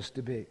called us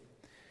to be.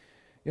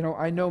 You know,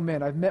 I know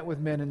men, I've met with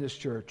men in this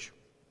church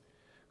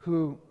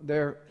who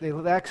they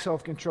lack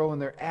self-control in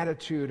their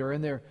attitude or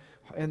in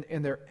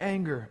their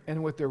anger,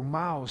 and with their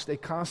mouths, they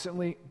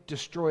constantly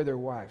destroy their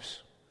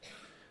wives.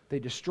 They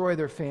destroy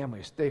their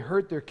families. They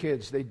hurt their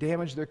kids. They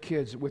damage their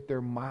kids with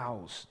their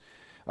mouths.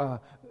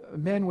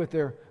 Men with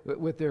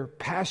their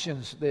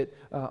passions that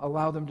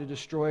allow them to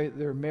destroy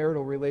their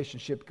marital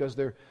relationship because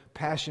their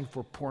passion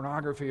for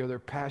pornography or their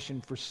passion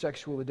for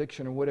sexual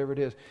addiction or whatever it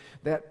is.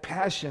 That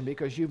passion,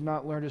 because you've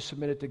not learned to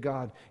submit it to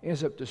God,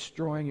 ends up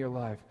destroying your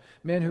life.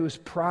 Men whose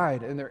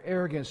pride and their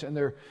arrogance and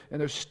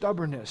their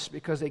stubbornness,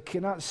 because they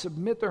cannot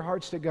submit their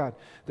hearts to God,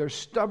 their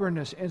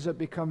stubbornness ends up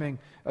becoming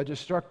a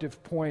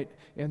destructive point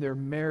in their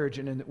marriage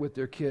and with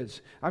their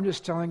kids. I'm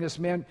just telling us,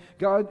 man,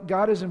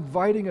 God is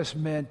inviting us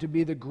men to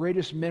be the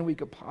greatest men we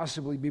could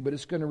possibly be, but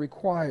it's going to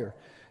require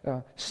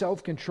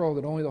self-control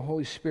that only the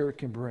Holy Spirit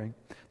can bring.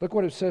 Look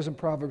what it says in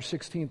Proverbs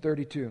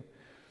 16:32.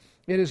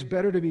 It is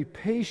better to be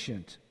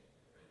patient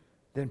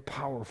than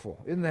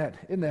powerful. Isn't that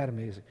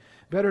amazing?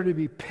 Better to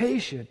be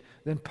patient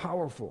than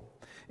powerful.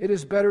 It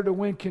is better to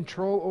win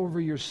control over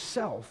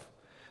yourself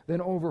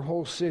than over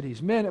whole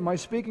cities. Men, am I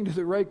speaking to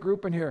the right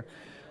group in here?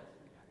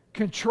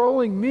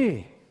 Controlling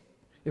me.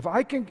 If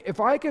I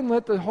can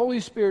let the Holy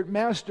Spirit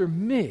master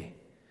me,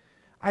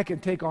 I can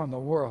take on the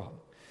world.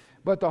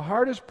 But the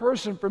hardest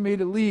person for me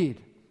to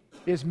lead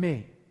is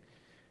me.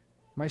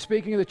 Am I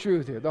speaking the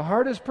truth here? The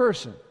hardest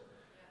person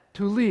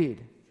to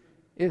lead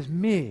is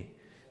me.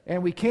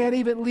 And I can't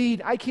even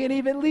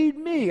lead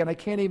me, and I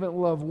can't even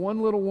love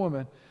one little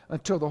woman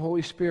until the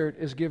Holy Spirit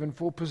is given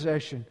full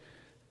possession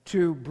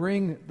to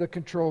bring the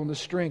control and the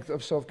strength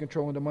of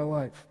self-control into my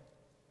life.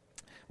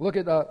 Look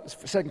at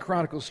 2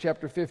 Chronicles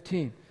chapter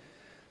 15.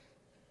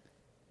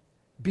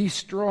 Be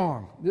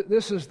strong.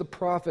 This is the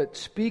prophet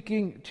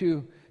speaking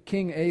to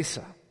King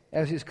Asa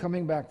as he's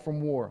coming back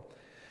from war.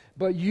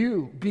 But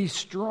you be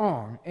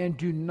strong and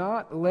do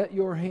not let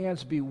your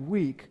hands be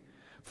weak,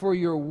 for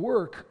your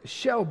work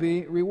shall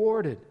be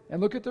rewarded.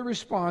 And look at the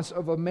response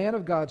of a man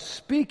of God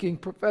speaking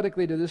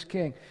prophetically to this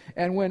king.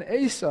 And when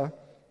Asa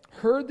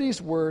heard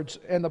these words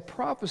and the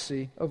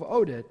prophecy of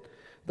Oded,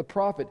 the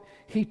prophet,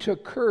 he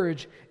took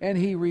courage and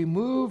he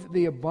removed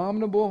the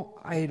abominable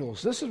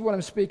idols. This is what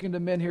I'm speaking to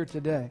men here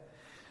today.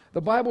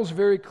 The Bible's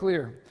very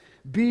clear.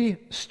 Be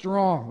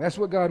strong. That's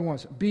what God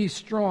wants. Be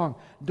strong.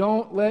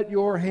 Don't let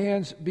your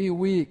hands be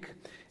weak,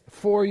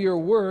 for your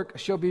work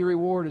shall be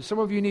rewarded. Some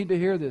of you need to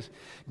hear this.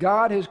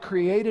 God has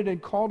created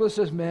and called us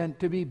as men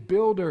to be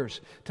builders,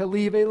 to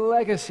leave a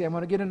legacy. I'm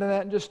going to get into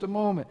that in just a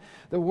moment.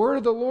 The word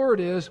of the Lord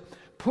is,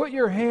 put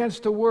your hands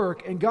to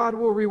work and God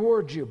will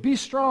reward you. Be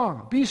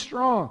strong. Be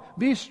strong.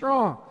 Be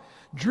strong.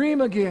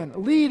 Dream again.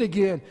 Lead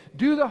again.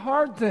 Do the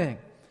hard thing.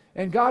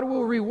 And God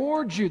will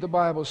reward you, the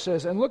Bible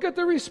says. And look at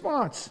the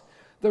response.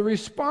 The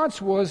response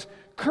was,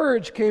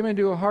 courage came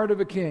into the heart of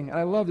a king. And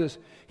I love this.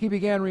 He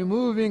began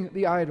removing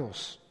the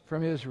idols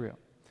from Israel.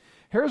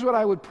 Here's what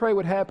I would pray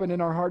would happen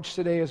in our hearts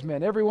today as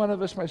men, every one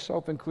of us,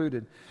 myself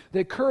included,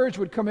 that courage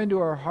would come into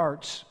our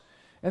hearts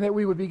and that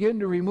we would begin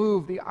to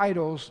remove the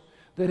idols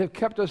that have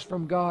kept us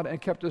from God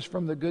and kept us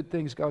from the good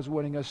things God's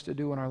wanting us to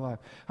do in our life.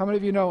 How many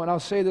of you know, and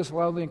I'll say this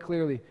loudly and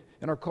clearly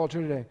in our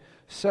culture today,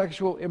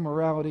 sexual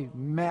immorality,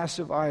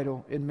 massive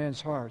idol in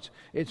men's hearts.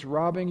 It's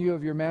robbing you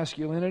of your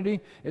masculinity.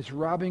 It's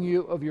robbing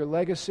you of your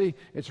legacy.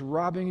 It's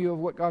robbing you of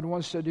what God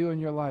wants to do in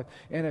your life.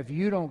 And if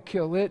you don't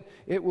kill it,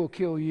 it will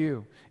kill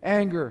you.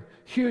 Anger,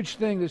 huge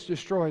thing that's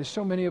destroys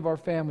so many of our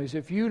families.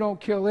 If you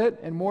don't kill it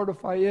and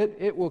mortify it,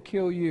 it will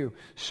kill you.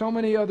 So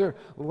many other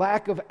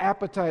lack of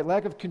appetite,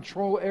 lack of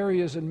control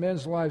areas in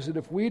men's lives that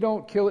if we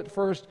don't kill it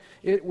first,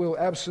 it will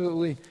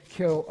absolutely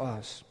kill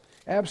us.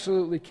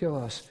 Absolutely kill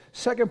us.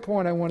 Second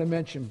point I want to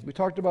mention. We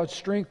talked about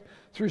strength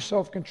through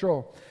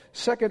self-control.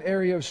 Second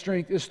area of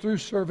strength is through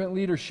servant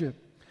leadership.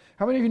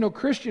 How many of you know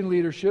Christian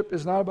leadership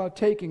is not about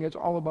taking, it's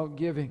all about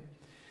giving.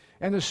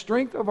 And the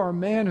strength of our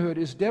manhood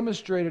is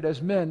demonstrated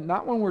as men,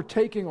 not when we're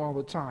taking all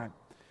the time,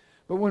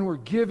 but when we're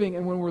giving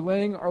and when we're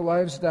laying our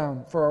lives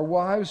down for our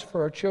wives,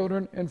 for our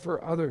children, and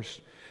for others.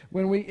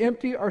 When we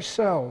empty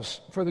ourselves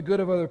for the good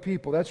of other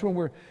people, that's when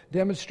we're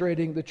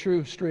demonstrating the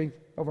true strength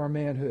of our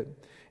manhood.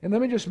 And let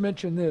me just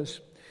mention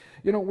this.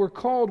 You know, we're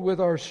called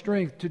with our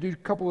strength to do a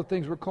couple of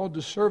things. We're called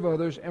to serve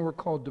others and we're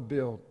called to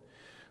build.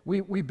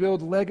 We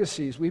build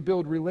legacies. We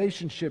build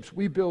relationships.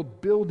 We build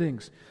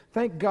buildings.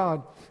 Thank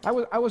God. I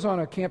was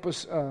on a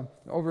campus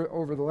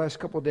over the last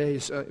couple of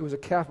days. It was a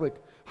Catholic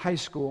high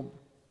school,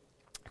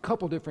 a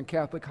couple different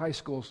Catholic high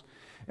schools.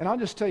 And I'll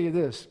just tell you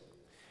this.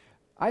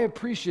 I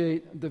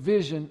appreciate the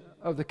vision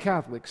of the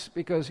Catholics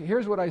because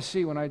here's what I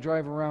see when I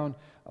drive around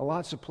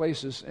lots of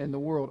places in the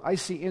world. I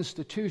see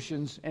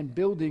institutions and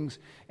buildings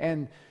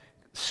and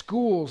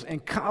schools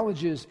and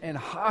colleges and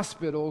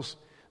hospitals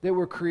that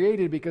were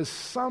created because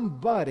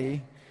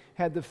somebody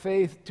had the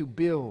faith to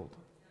build.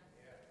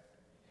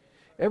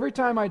 Every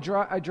time I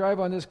drive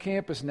on this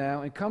campus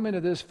now and come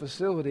into this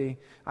facility,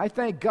 I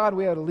thank God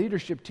we had a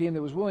leadership team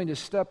that was willing to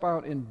step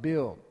out and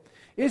build.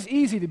 It's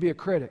easy to be a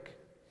critic.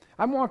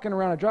 I'm walking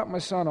around, I dropped my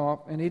son off,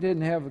 and he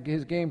didn't have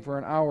his game for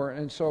an hour,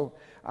 and so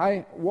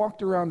I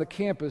walked around the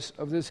campus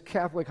of this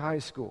Catholic high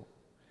school.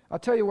 I'll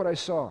tell you what I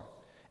saw.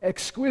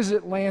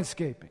 Exquisite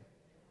landscaping.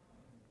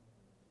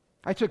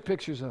 I took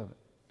pictures of it.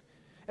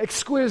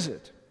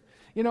 Exquisite.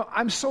 You know,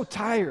 I'm so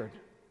tired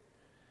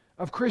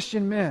of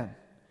Christian men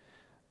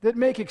that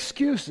make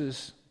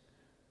excuses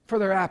for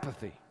their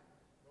apathy.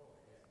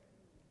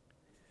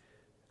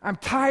 I'm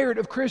tired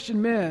of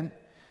Christian men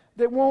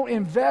that won't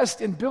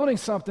invest in building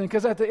something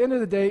because at the end of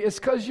the day, it's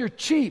because you're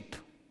cheap.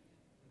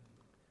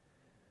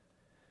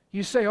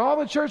 You say, all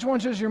the church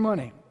wants is your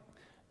money.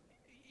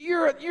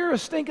 You're a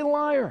stinking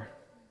liar.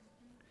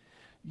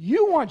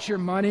 You want your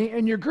money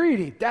and you're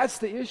greedy. That's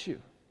the issue.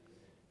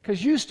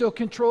 Because you still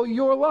control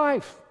your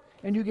life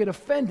and you get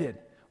offended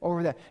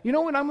over that. You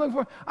know what I'm looking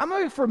for? I'm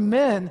looking for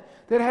men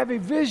that have a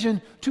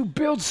vision to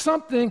build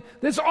something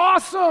that's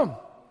awesome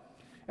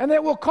and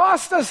that will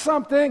cost us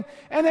something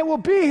and that will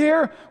be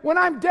here when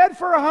I'm dead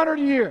for 100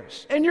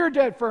 years and you're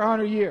dead for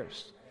 100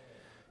 years.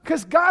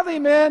 Because godly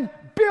men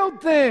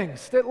build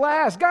things that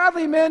last.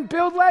 Godly men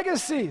build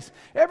legacies.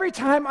 Every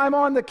time I'm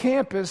on the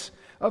campus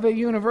of a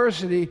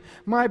university,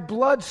 my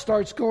blood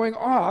starts going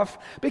off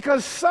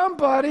because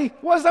somebody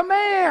was a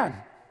man.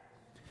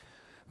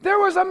 There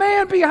was a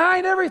man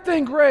behind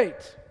everything great.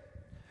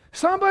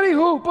 Somebody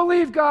who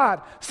believed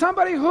God.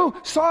 Somebody who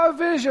saw a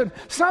vision.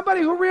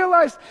 Somebody who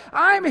realized,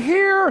 I'm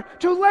here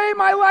to lay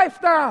my life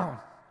down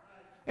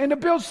and to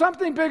build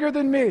something bigger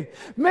than me.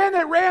 Men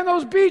that ran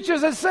those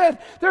beaches and said,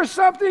 there's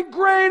something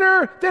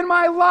greater than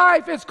my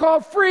life. It's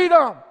called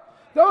freedom.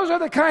 Those are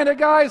the kind of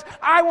guys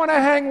I want to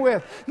hang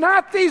with,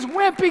 not these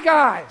wimpy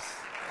guys.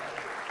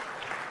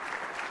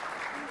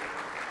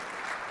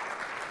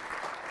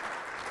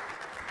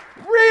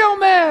 Real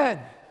men.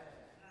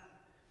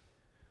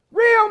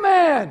 Real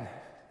men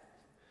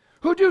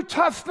who do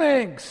tough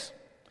things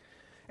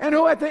and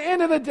who at the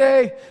end of the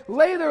day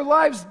lay their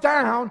lives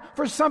down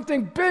for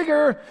something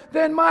bigger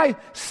than my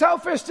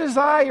selfish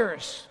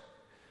desires,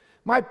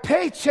 my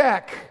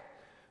paycheck,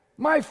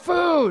 my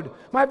food,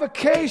 my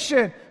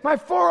vacation, my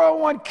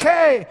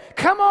 401k.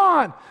 Come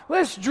on,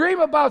 let's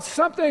dream about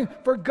something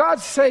for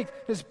God's sake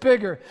that's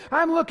bigger.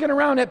 I'm looking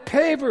around at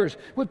pavers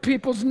with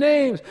people's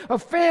names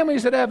of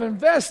families that have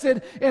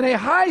invested in a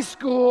high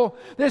school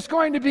that's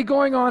going to be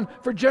going on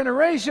for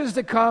generations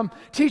to come,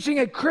 teaching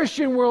a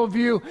Christian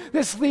worldview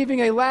that's leaving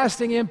a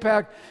lasting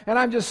impact. And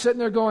I'm just sitting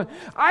there going,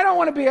 I don't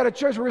want to be at a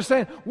church where we're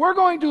saying, we're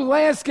going to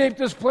landscape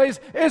this place.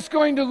 It's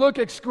going to look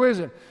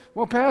exquisite.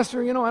 Well,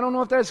 Pastor, I don't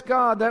know if that's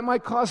God. That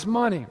might cost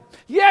money.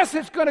 Yes,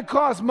 it's going to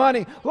cost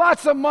money.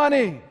 Lots of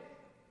money.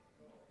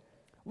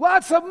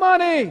 Lots of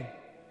money.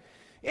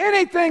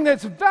 Anything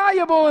that's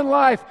valuable in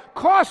life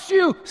costs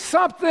you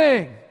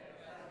something.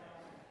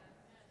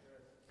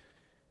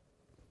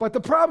 But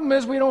the problem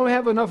is we don't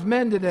have enough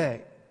men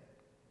today.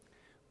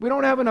 We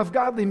don't have enough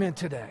godly men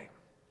today.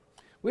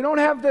 We don't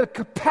have the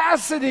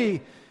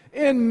capacity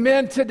in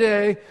men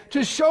today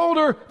to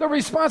shoulder the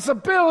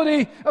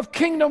responsibility of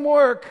kingdom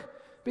work,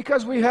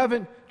 because we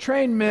haven't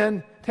trained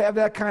men to have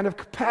that kind of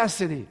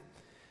capacity.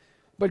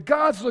 But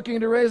God's looking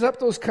to raise up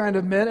those kind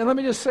of men. And let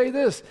me just say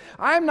this.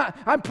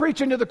 I'm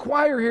preaching to the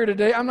choir here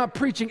today. I'm not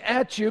preaching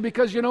at you,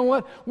 because you know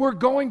what? We're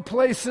going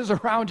places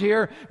around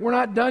here. We're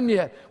not done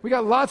yet. We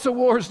got lots of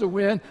wars to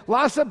win,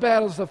 lots of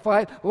battles to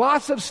fight,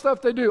 lots of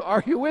stuff to do.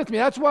 Are you with me?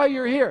 That's why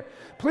you're here.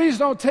 Please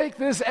don't take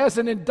this as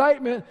an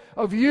indictment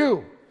of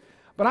you.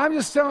 But I'm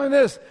just telling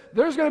this.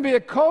 There's going to be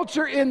a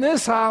culture in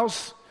this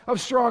house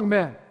of strong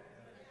men.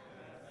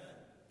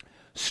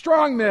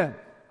 Strong men.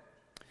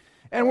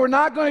 And we're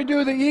not going to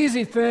do the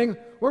easy thing.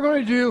 We're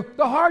going to do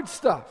the hard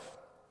stuff.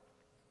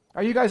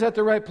 Are you guys at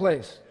the right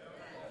place?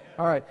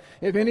 All right.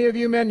 If any of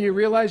you men, you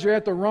realize you're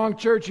at the wrong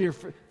church, you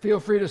feel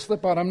free to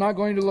slip out. I'm not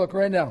going to look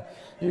right now.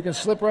 You can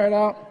slip right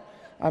out.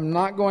 I'm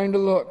not going to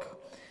look.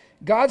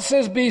 God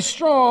says, be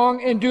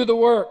strong and do the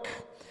work.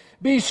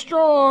 Be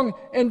strong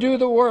and do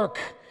the work.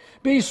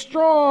 Be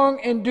strong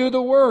and do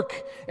the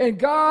work. And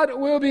God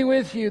will be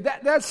with you.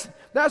 That's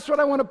what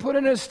I want to put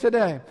in this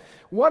today.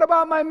 What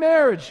about my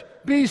marriage?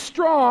 Be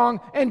strong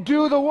and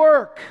do the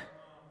work.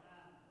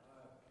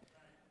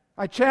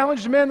 I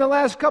challenged men the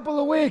last couple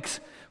of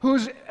weeks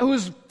whose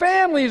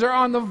families are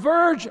on the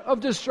verge of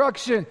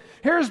destruction.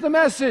 Here's the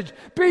message.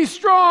 Be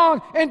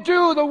strong and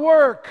do the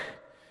work.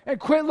 And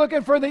quit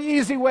looking for the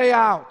easy way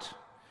out.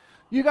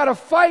 You got to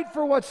fight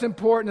for what's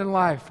important in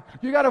life.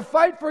 You got to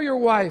fight for your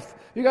wife.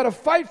 You got to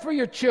fight for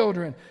your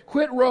children.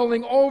 Quit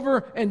rolling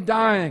over and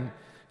dying.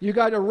 You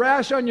got a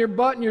rash on your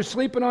butt and you're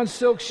sleeping on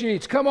silk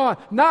sheets. Come on,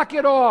 knock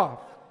it off.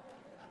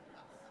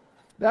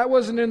 That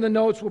wasn't in the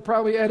notes. We'll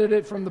probably edit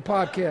it from the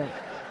podcast.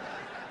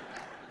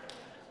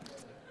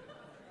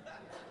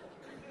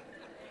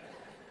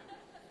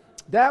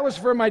 That was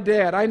for my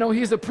dad. I know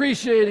he's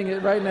appreciating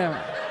it right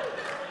now.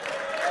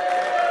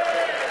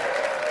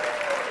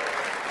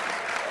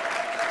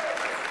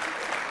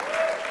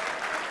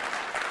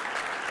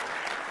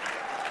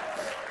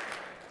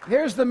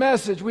 Here's the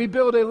message. We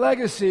build a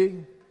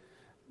legacy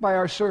by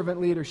our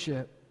servant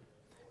leadership.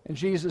 And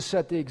Jesus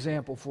set the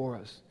example for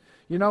us.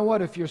 You know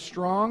what? If you're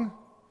strong,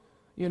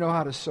 you know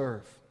how to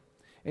serve.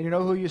 And you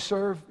know who you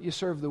serve? You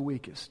serve the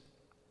weakest.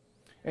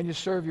 And you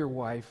serve your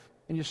wife.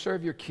 And you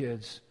serve your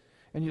kids.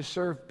 And you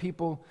serve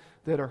people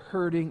that are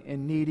hurting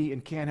and needy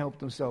and can't help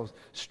themselves.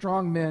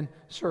 Strong men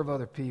serve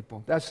other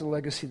people. That's the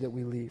legacy that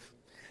we leave.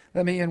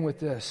 Let me end with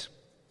this.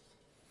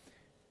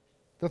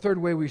 The third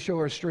way we show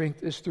our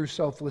strength is through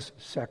selfless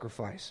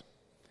sacrifice.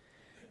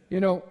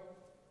 You know,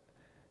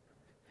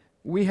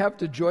 we have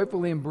to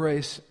joyfully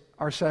embrace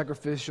our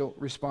sacrificial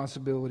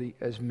responsibility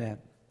as men.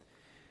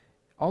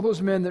 All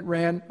those men that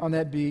ran on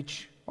that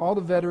beach, all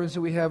the veterans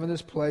that we have in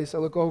this place, I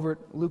look over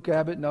at Luke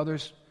Abbott and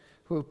others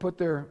who have put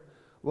their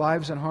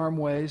lives in harm's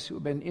way, who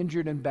have been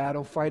injured in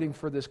battle, fighting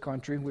for this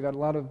country. We've got a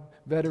lot of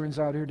veterans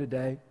out here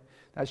today.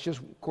 That's just,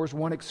 of course,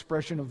 one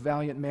expression of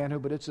valiant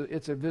manhood, but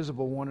it's a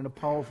visible one and a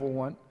powerful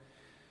one.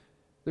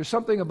 There's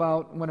something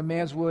about when a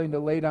man's willing to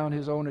lay down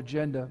his own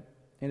agenda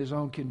and his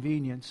own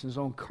convenience, his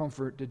own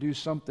comfort, to do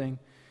something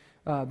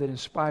that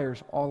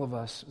inspires all of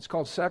us. It's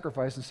called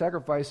sacrifice, and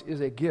sacrifice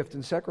is a gift,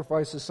 and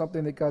sacrifice is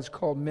something that God's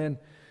called men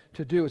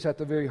to do. It's at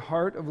the very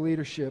heart of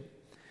leadership.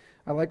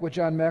 I like what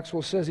John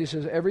Maxwell says. He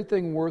says,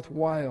 everything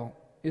worthwhile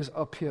is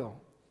uphill.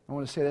 I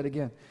want to say that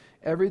again.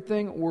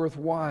 Everything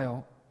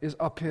worthwhile is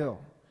uphill.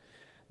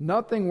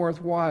 Nothing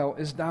worthwhile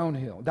is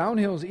downhill.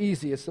 Downhill is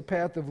easy. It's the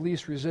path of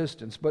least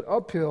resistance. But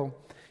uphill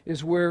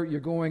is where you're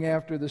going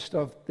after the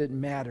stuff that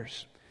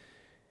matters.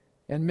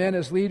 And men,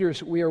 as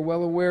leaders, we are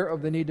well aware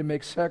of the need to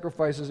make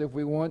sacrifices if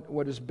we want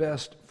what is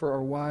best for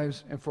our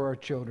wives and for our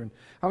children.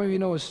 How many of you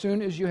know as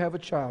soon as you have a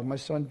child, my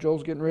son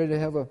Joel's getting ready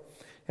to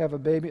have a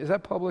baby. Is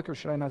that public, or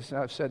should I not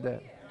have said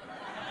that?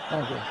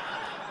 Okay.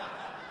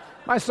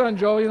 My son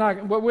Joel,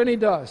 when he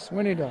does.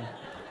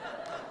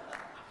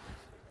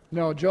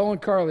 No, Joel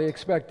and Carly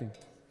expecting.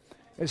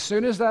 As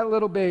soon as that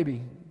little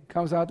baby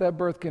comes out that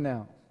birth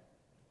canal,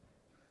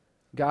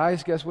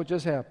 guys, guess what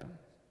just happened?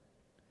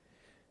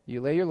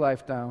 You lay your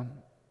life down,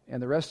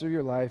 and the rest of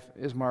your life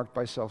is marked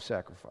by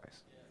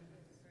self-sacrifice.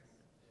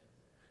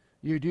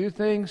 You do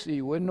things that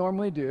you wouldn't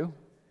normally do.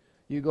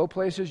 You go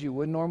places you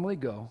wouldn't normally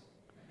go.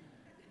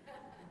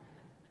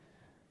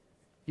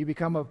 You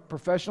become a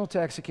professional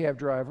taxi cab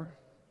driver.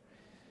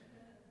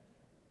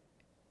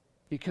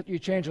 You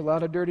change a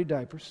lot of dirty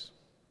diapers.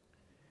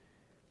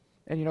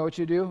 And you know what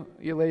you do?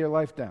 You lay your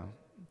life down.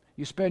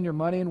 You spend your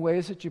money in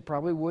ways that you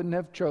probably wouldn't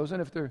have chosen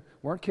if there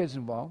weren't kids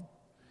involved.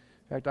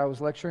 In fact, I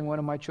was lecturing one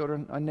of my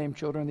children, unnamed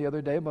children, the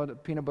other day about a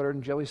peanut butter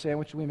and jelly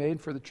sandwich we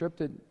made for the trip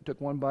that took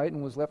one bite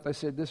and was left. I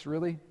said, this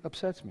really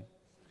upsets me.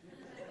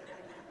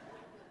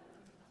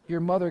 Your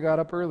mother got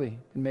up early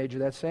and made you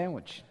that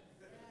sandwich.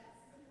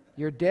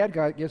 Your dad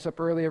gets up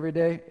early every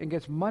day and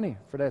gets money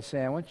for that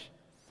sandwich.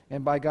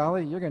 And by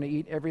golly, you're going to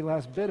eat every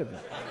last bit of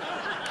it.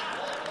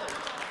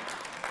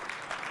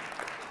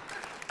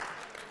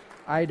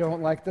 I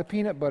don't like the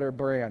peanut butter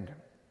brand.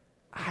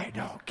 I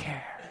don't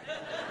care.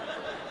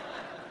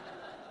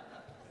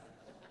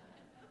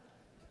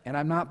 And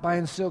I'm not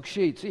buying silk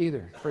sheets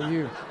either for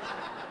you.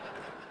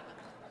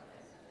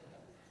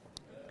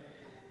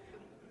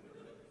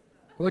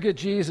 Look at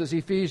Jesus,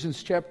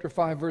 Ephesians chapter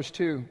 5, verse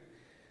 2.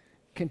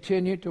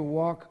 Continue to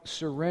walk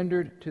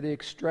surrendered to the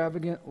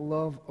extravagant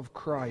love of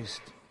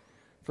Christ,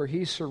 for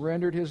he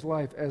surrendered his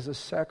life as a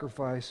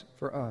sacrifice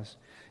for us.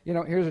 You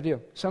know, here's the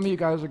deal. Some of you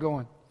guys are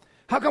going,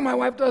 how come my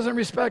wife doesn't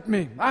respect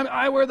me?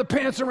 I wear the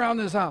pants around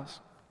this house.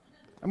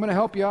 I'm going to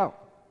help you out.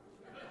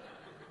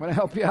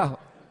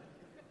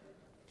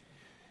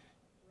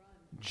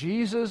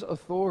 Jesus'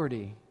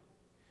 authority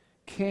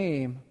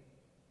came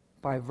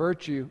by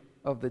virtue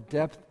of the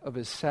depth of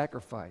his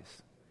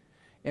sacrifice.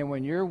 And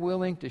when you're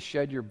willing to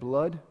shed your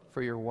blood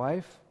for your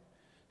wife,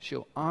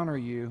 she'll honor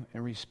you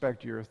and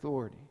respect your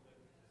authority.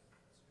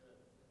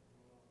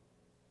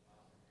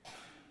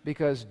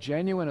 Because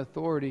genuine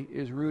authority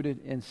is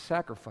rooted in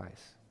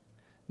sacrifice,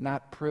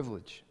 not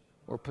privilege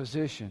or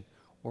position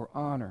or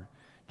honor.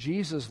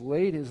 Jesus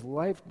laid his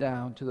life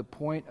down to the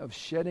point of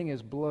shedding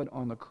his blood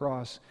on the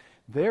cross.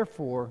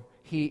 Therefore,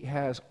 he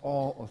has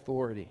all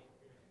authority.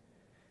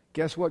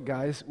 Guess what,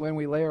 guys? When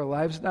we lay our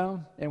lives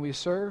down and we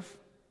serve,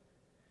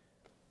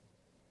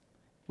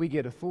 we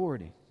get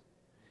authority.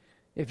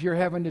 If you're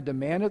having to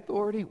demand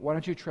authority, why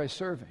don't you try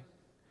serving?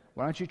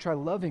 Why don't you try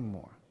loving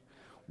more?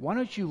 Why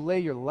don't you lay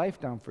your life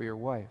down for your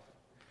wife?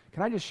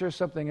 Can I just share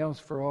something else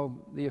for all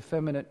the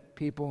effeminate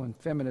people and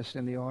feminists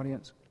in the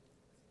audience?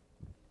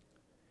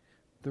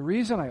 The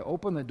reason I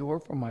open the door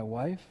for my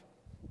wife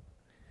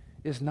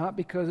is not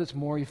because it's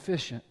more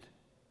efficient.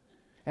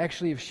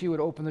 Actually, if she would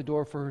open the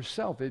door for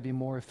herself, it'd be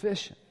more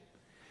efficient.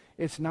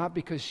 It's not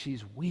because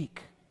she's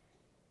weak.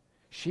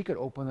 She could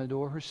open the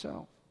door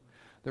herself.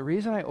 The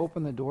reason I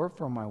open the door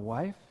for my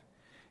wife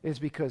is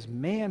because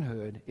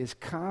manhood is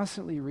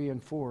constantly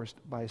reinforced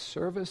by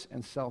service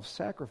and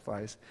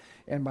self-sacrifice.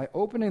 And by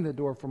opening the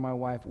door for my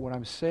wife, what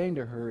I'm saying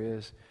to her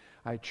is,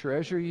 I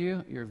treasure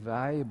you, you're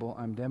valuable,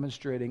 I'm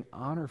demonstrating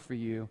honor for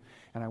you,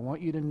 and I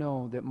want you to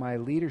know that my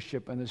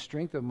leadership and the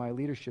strength of my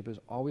leadership is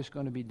always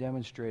going to be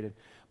demonstrated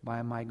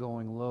by my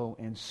going low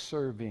and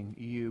serving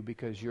you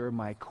because you're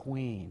my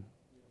queen.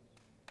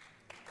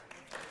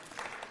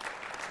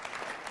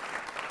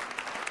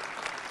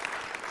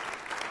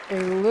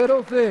 A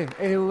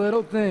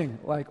little thing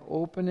like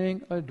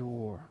opening a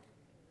door,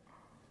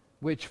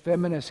 which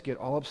feminists get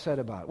all upset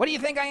about. What do you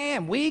think I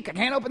am? Weak? I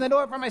can't open the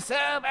door for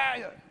myself?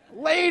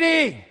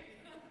 Lady!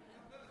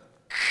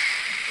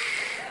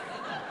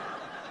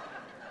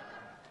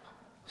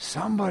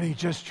 Somebody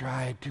just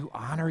tried to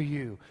honor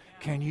you.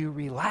 Can you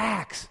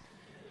relax?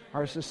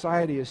 Our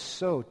society is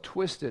so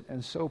twisted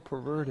and so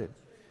perverted.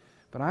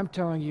 But I'm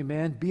telling you,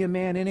 man, be a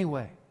man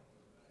anyway.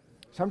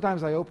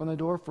 Sometimes I open the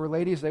door for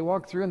ladies, they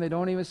walk through and they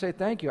don't even say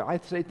thank you. I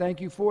say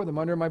thank you for them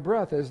under my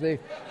breath as they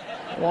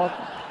walk.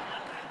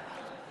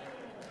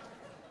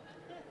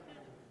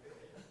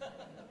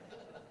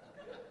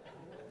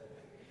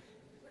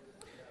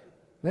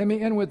 Let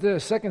me end with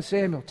this. 2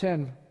 Samuel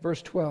 10,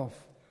 verse 12.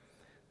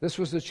 This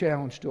was the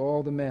challenge to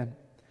all the men.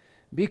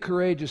 Be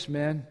courageous,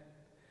 men.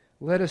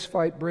 Let us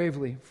fight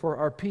bravely for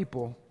our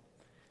people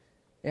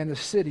and the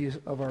cities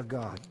of our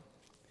God.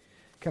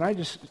 Can I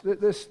just,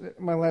 this,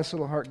 my last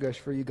little heart gush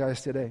for you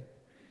guys today.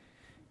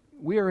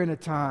 We are in a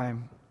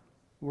time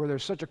where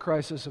there's such a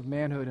crisis of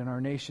manhood in our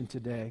nation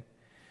today.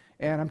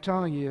 And I'm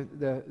telling you,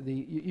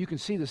 you can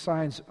see the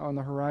signs on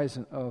the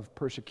horizon of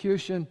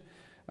persecution.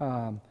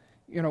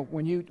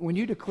 When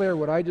you declare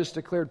what I just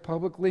declared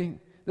publicly,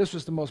 this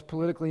was the most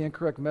politically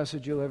incorrect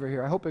message you'll ever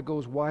hear. I hope it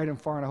goes wide and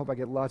far, and I hope I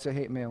get lots of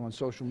hate mail on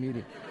social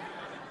media.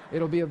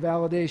 It'll be a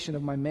validation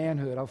of my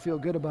manhood. I'll feel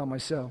good about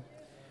myself.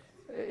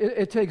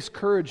 It takes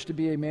courage to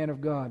be a man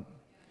of God.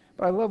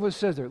 But I love what it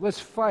says there. Let's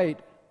fight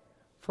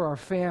for our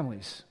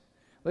families.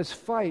 Let's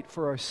fight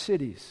for our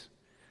cities.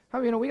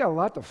 We got a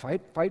lot to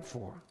fight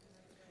for.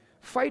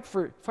 Fight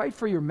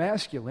for your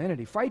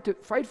masculinity.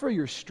 Fight for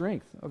your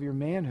strength of your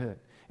manhood.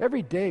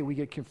 Every day we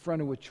get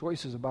confronted with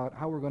choices about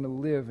how we're going to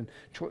live and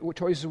what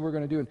choices we're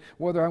going to do, and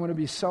whether I'm going to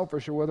be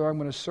selfish or whether I'm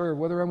going to serve,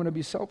 whether I'm going to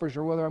be selfish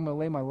or whether I'm going to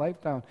lay my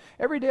life down.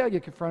 Every day I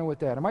get confronted with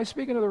that. Am I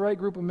speaking to the right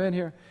group of men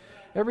here?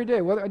 Every day.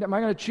 Am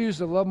I going to choose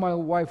to love my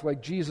wife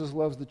like Jesus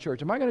loves the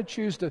church? Am I going to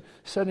choose to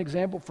set an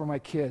example for my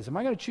kids? Am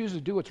I going to choose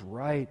to do what's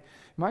right?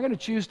 Am I going to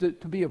choose to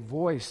be a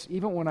voice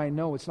even when I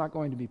know it's not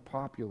going to be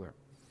popular?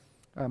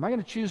 Am I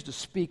going to choose to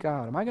speak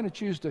out? Am I going to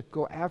choose to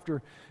go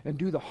after and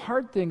do the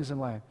hard things in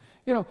life?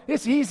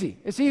 It's easy.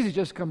 It's easy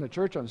just to come to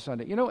church on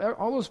Sunday.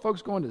 All those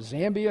folks going to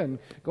Zambia and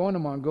going to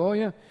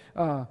Mongolia,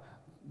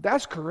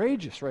 that's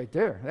courageous right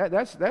there.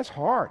 That's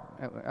hard.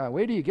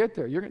 Wait till you get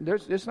there.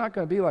 It's not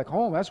going to be like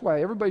home. That's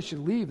why everybody should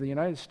leave the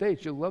United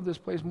States. You'll love this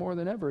place more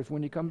than ever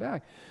when you come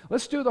back.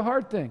 Let's do the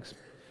hard things.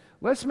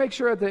 Let's make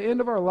sure at the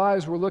end of our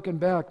lives we're looking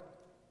back,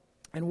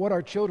 and what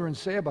our children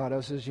say about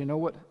us is, you know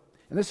what?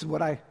 And this is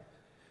what I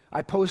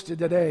posted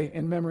today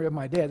in memory of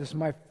my dad. This is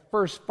my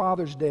first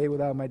Father's Day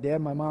without my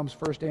dad. My mom's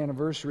first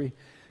anniversary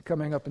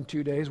coming up in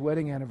 2 days,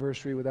 wedding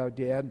anniversary without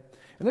Dad.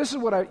 And this is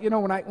what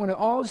when it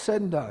all is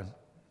said and done,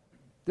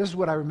 this is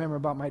what I remember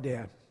about my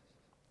dad.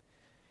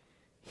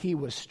 He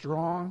was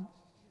strong.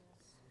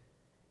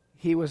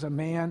 He was a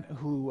man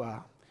who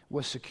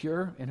was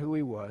secure in who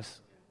he was.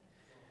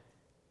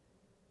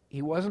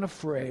 He wasn't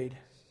afraid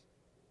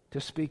to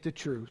speak the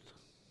truth.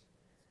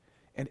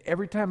 And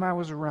every time I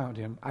was around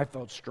him, I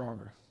felt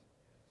stronger.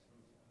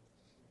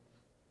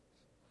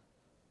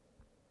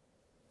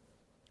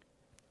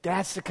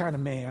 That's the kind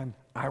of man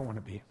I want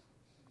to be.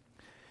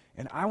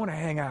 And I want to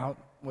hang out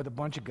with a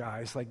bunch of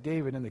guys like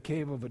David in the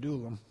cave of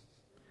Adullam,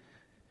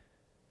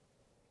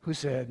 who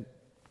said,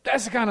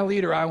 that's the kind of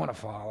leader I want to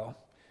follow.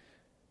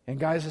 And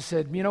guys that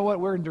said, you know what,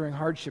 we're enduring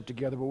hardship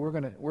together, but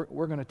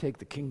we're gonna take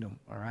the kingdom,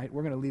 all right?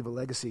 We're going to leave a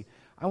legacy.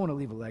 I want to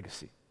leave a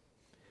legacy.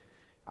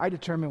 I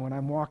determined when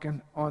I'm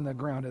walking on the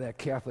ground of that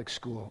Catholic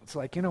school, it's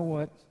like, you know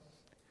what?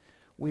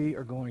 We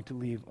are going to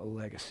leave a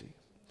legacy.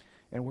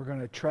 And we're going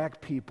to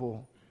attract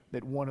people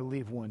that want to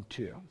leave one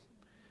too.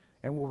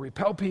 And we'll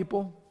repel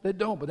people that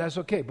don't, but that's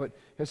okay. But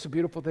that's the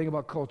beautiful thing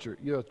about culture.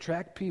 You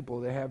attract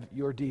people that have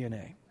your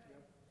DNA.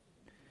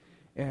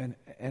 And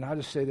I'll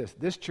just say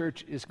this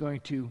church is going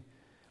to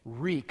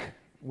reek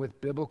with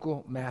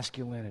biblical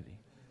masculinity.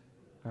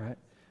 All right?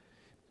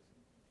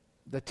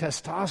 The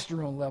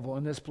testosterone level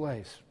in this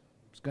place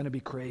is going to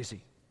be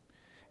crazy.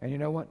 And you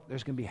know what?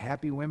 There's going to be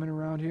happy women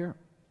around here.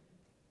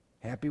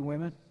 Happy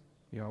women.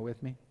 You all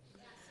with me?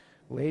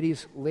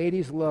 Ladies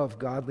love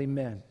godly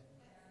men.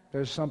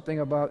 There's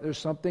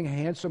something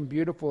handsome,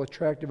 beautiful,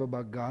 attractive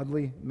about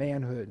godly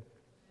manhood.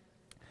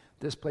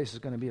 This place is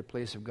going to be a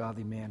place of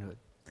godly manhood.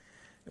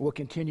 It will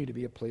continue to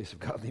be a place of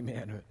godly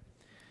manhood.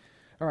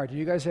 All right, do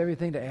you guys have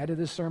anything to add to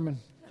this sermon?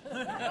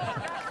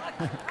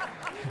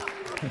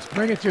 Let's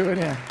bring it to an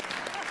end.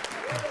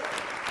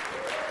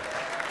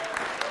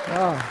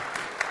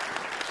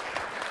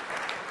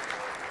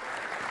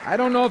 I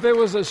don't know if it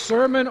was a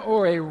sermon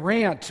or a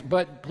rant,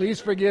 but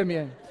please forgive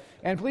me.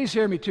 And please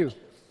hear me too.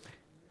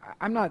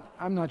 I'm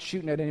not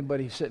shooting at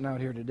anybody sitting out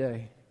here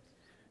today.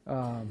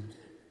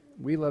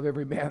 We love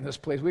every man in this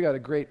place. We got a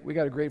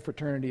great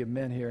fraternity of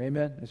men here.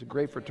 Amen. It's a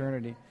great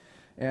fraternity,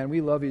 and we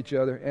love each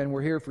other, and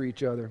we're here for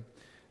each other,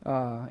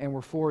 and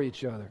we're for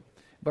each other.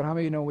 But how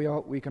many of you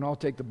know we can all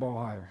take the ball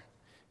higher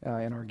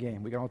in our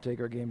game? We can all take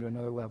our game to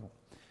another level.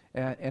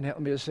 And let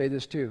me just say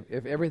this too.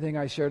 If everything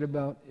I shared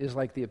about is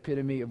like the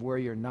epitome of where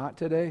you're not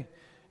today,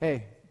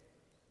 hey,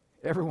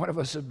 every one of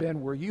us have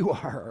been where you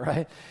are,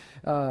 right?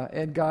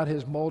 And God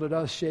has molded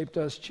us, shaped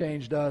us,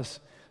 changed us.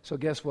 So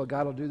guess what?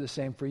 God will do the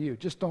same for you.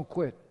 Just don't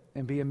quit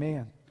and be a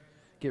man.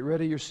 Get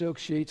rid of your silk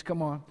sheets.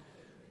 Come on.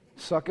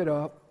 Suck it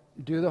up.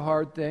 Do the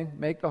hard thing.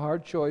 Make the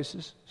hard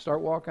choices. Start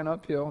walking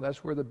uphill.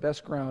 That's where the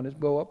best ground is.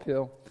 Go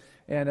uphill.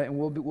 And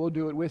we'll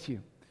do it with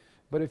you.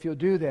 But if you'll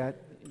do that,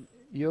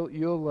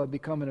 you'll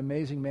become an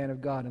amazing man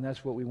of God, and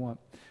that's what we want.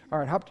 All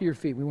right, hop to your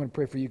feet. We want to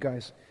pray for you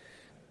guys.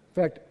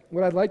 In fact,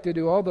 what I'd like to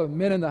do, all the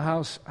men in the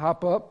house,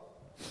 hop up.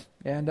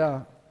 And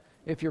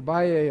if you're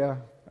by a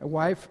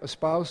wife, a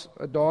spouse,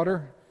 a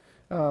daughter,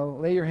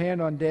 lay your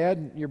hand on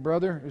Dad, your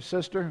brother, your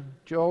sister.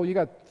 Joel, you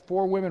got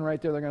 4 women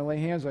right there that are going to lay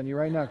hands on you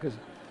right now because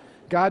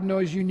God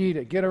knows you need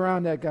it. Get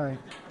around that guy.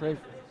 Pray.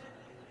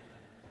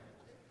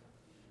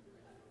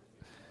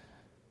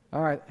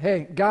 All right.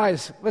 Hey,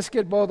 guys, let's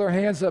get both our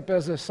hands up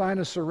as a sign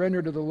of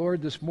surrender to the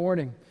Lord this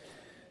morning.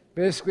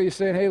 Basically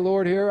saying, hey,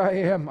 Lord, here I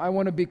am. I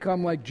want to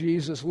become like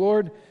Jesus.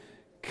 Lord,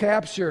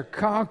 capture,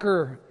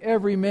 conquer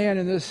every man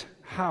in this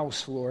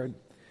house, Lord.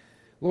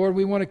 Lord,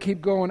 we want to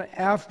keep going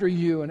after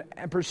you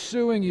and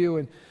pursuing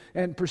you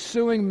and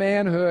pursuing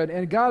manhood.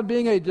 And God,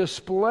 being a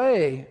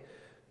display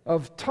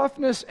of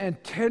toughness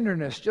and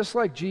tenderness, just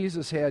like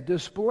Jesus had,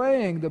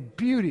 displaying the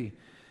beauty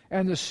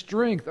and the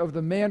strength of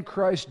the man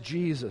Christ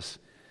Jesus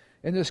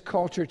in this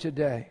culture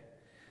today.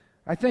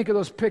 I think of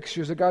those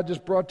pictures that God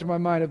just brought to my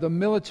mind of the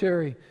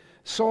military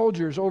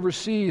soldiers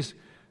overseas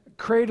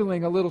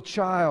cradling a little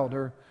child,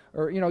 or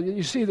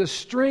you see the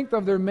strength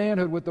of their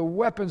manhood with the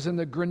weapons and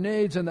the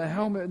grenades and the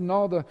helmet and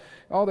all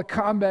the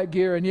combat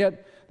gear, and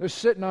yet they're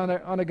sitting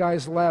on a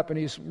guy's lap and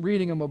he's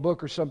reading him a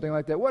book or something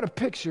like that. What a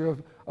picture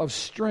of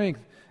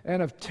strength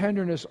and of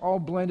tenderness all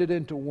blended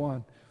into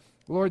one.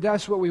 Lord,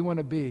 that's what we want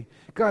to be.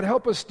 God,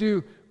 help us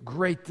do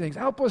great things.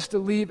 Help us to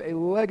leave a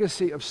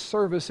legacy of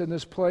service in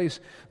this place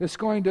that's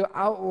going to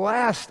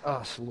outlast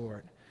us,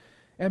 Lord,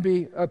 and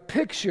be a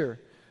picture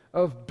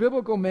of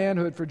biblical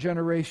manhood for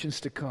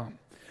generations to come.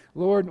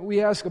 Lord,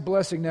 we ask a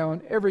blessing now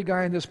on every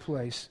guy in this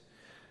place.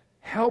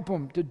 Help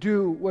them to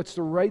do what's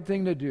the right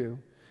thing to do.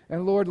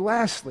 And Lord,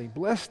 lastly,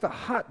 bless the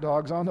hot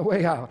dogs on the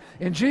way out.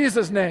 In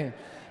Jesus' name,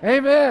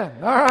 amen.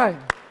 All right.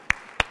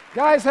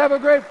 Guys, have a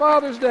great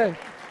Father's Day.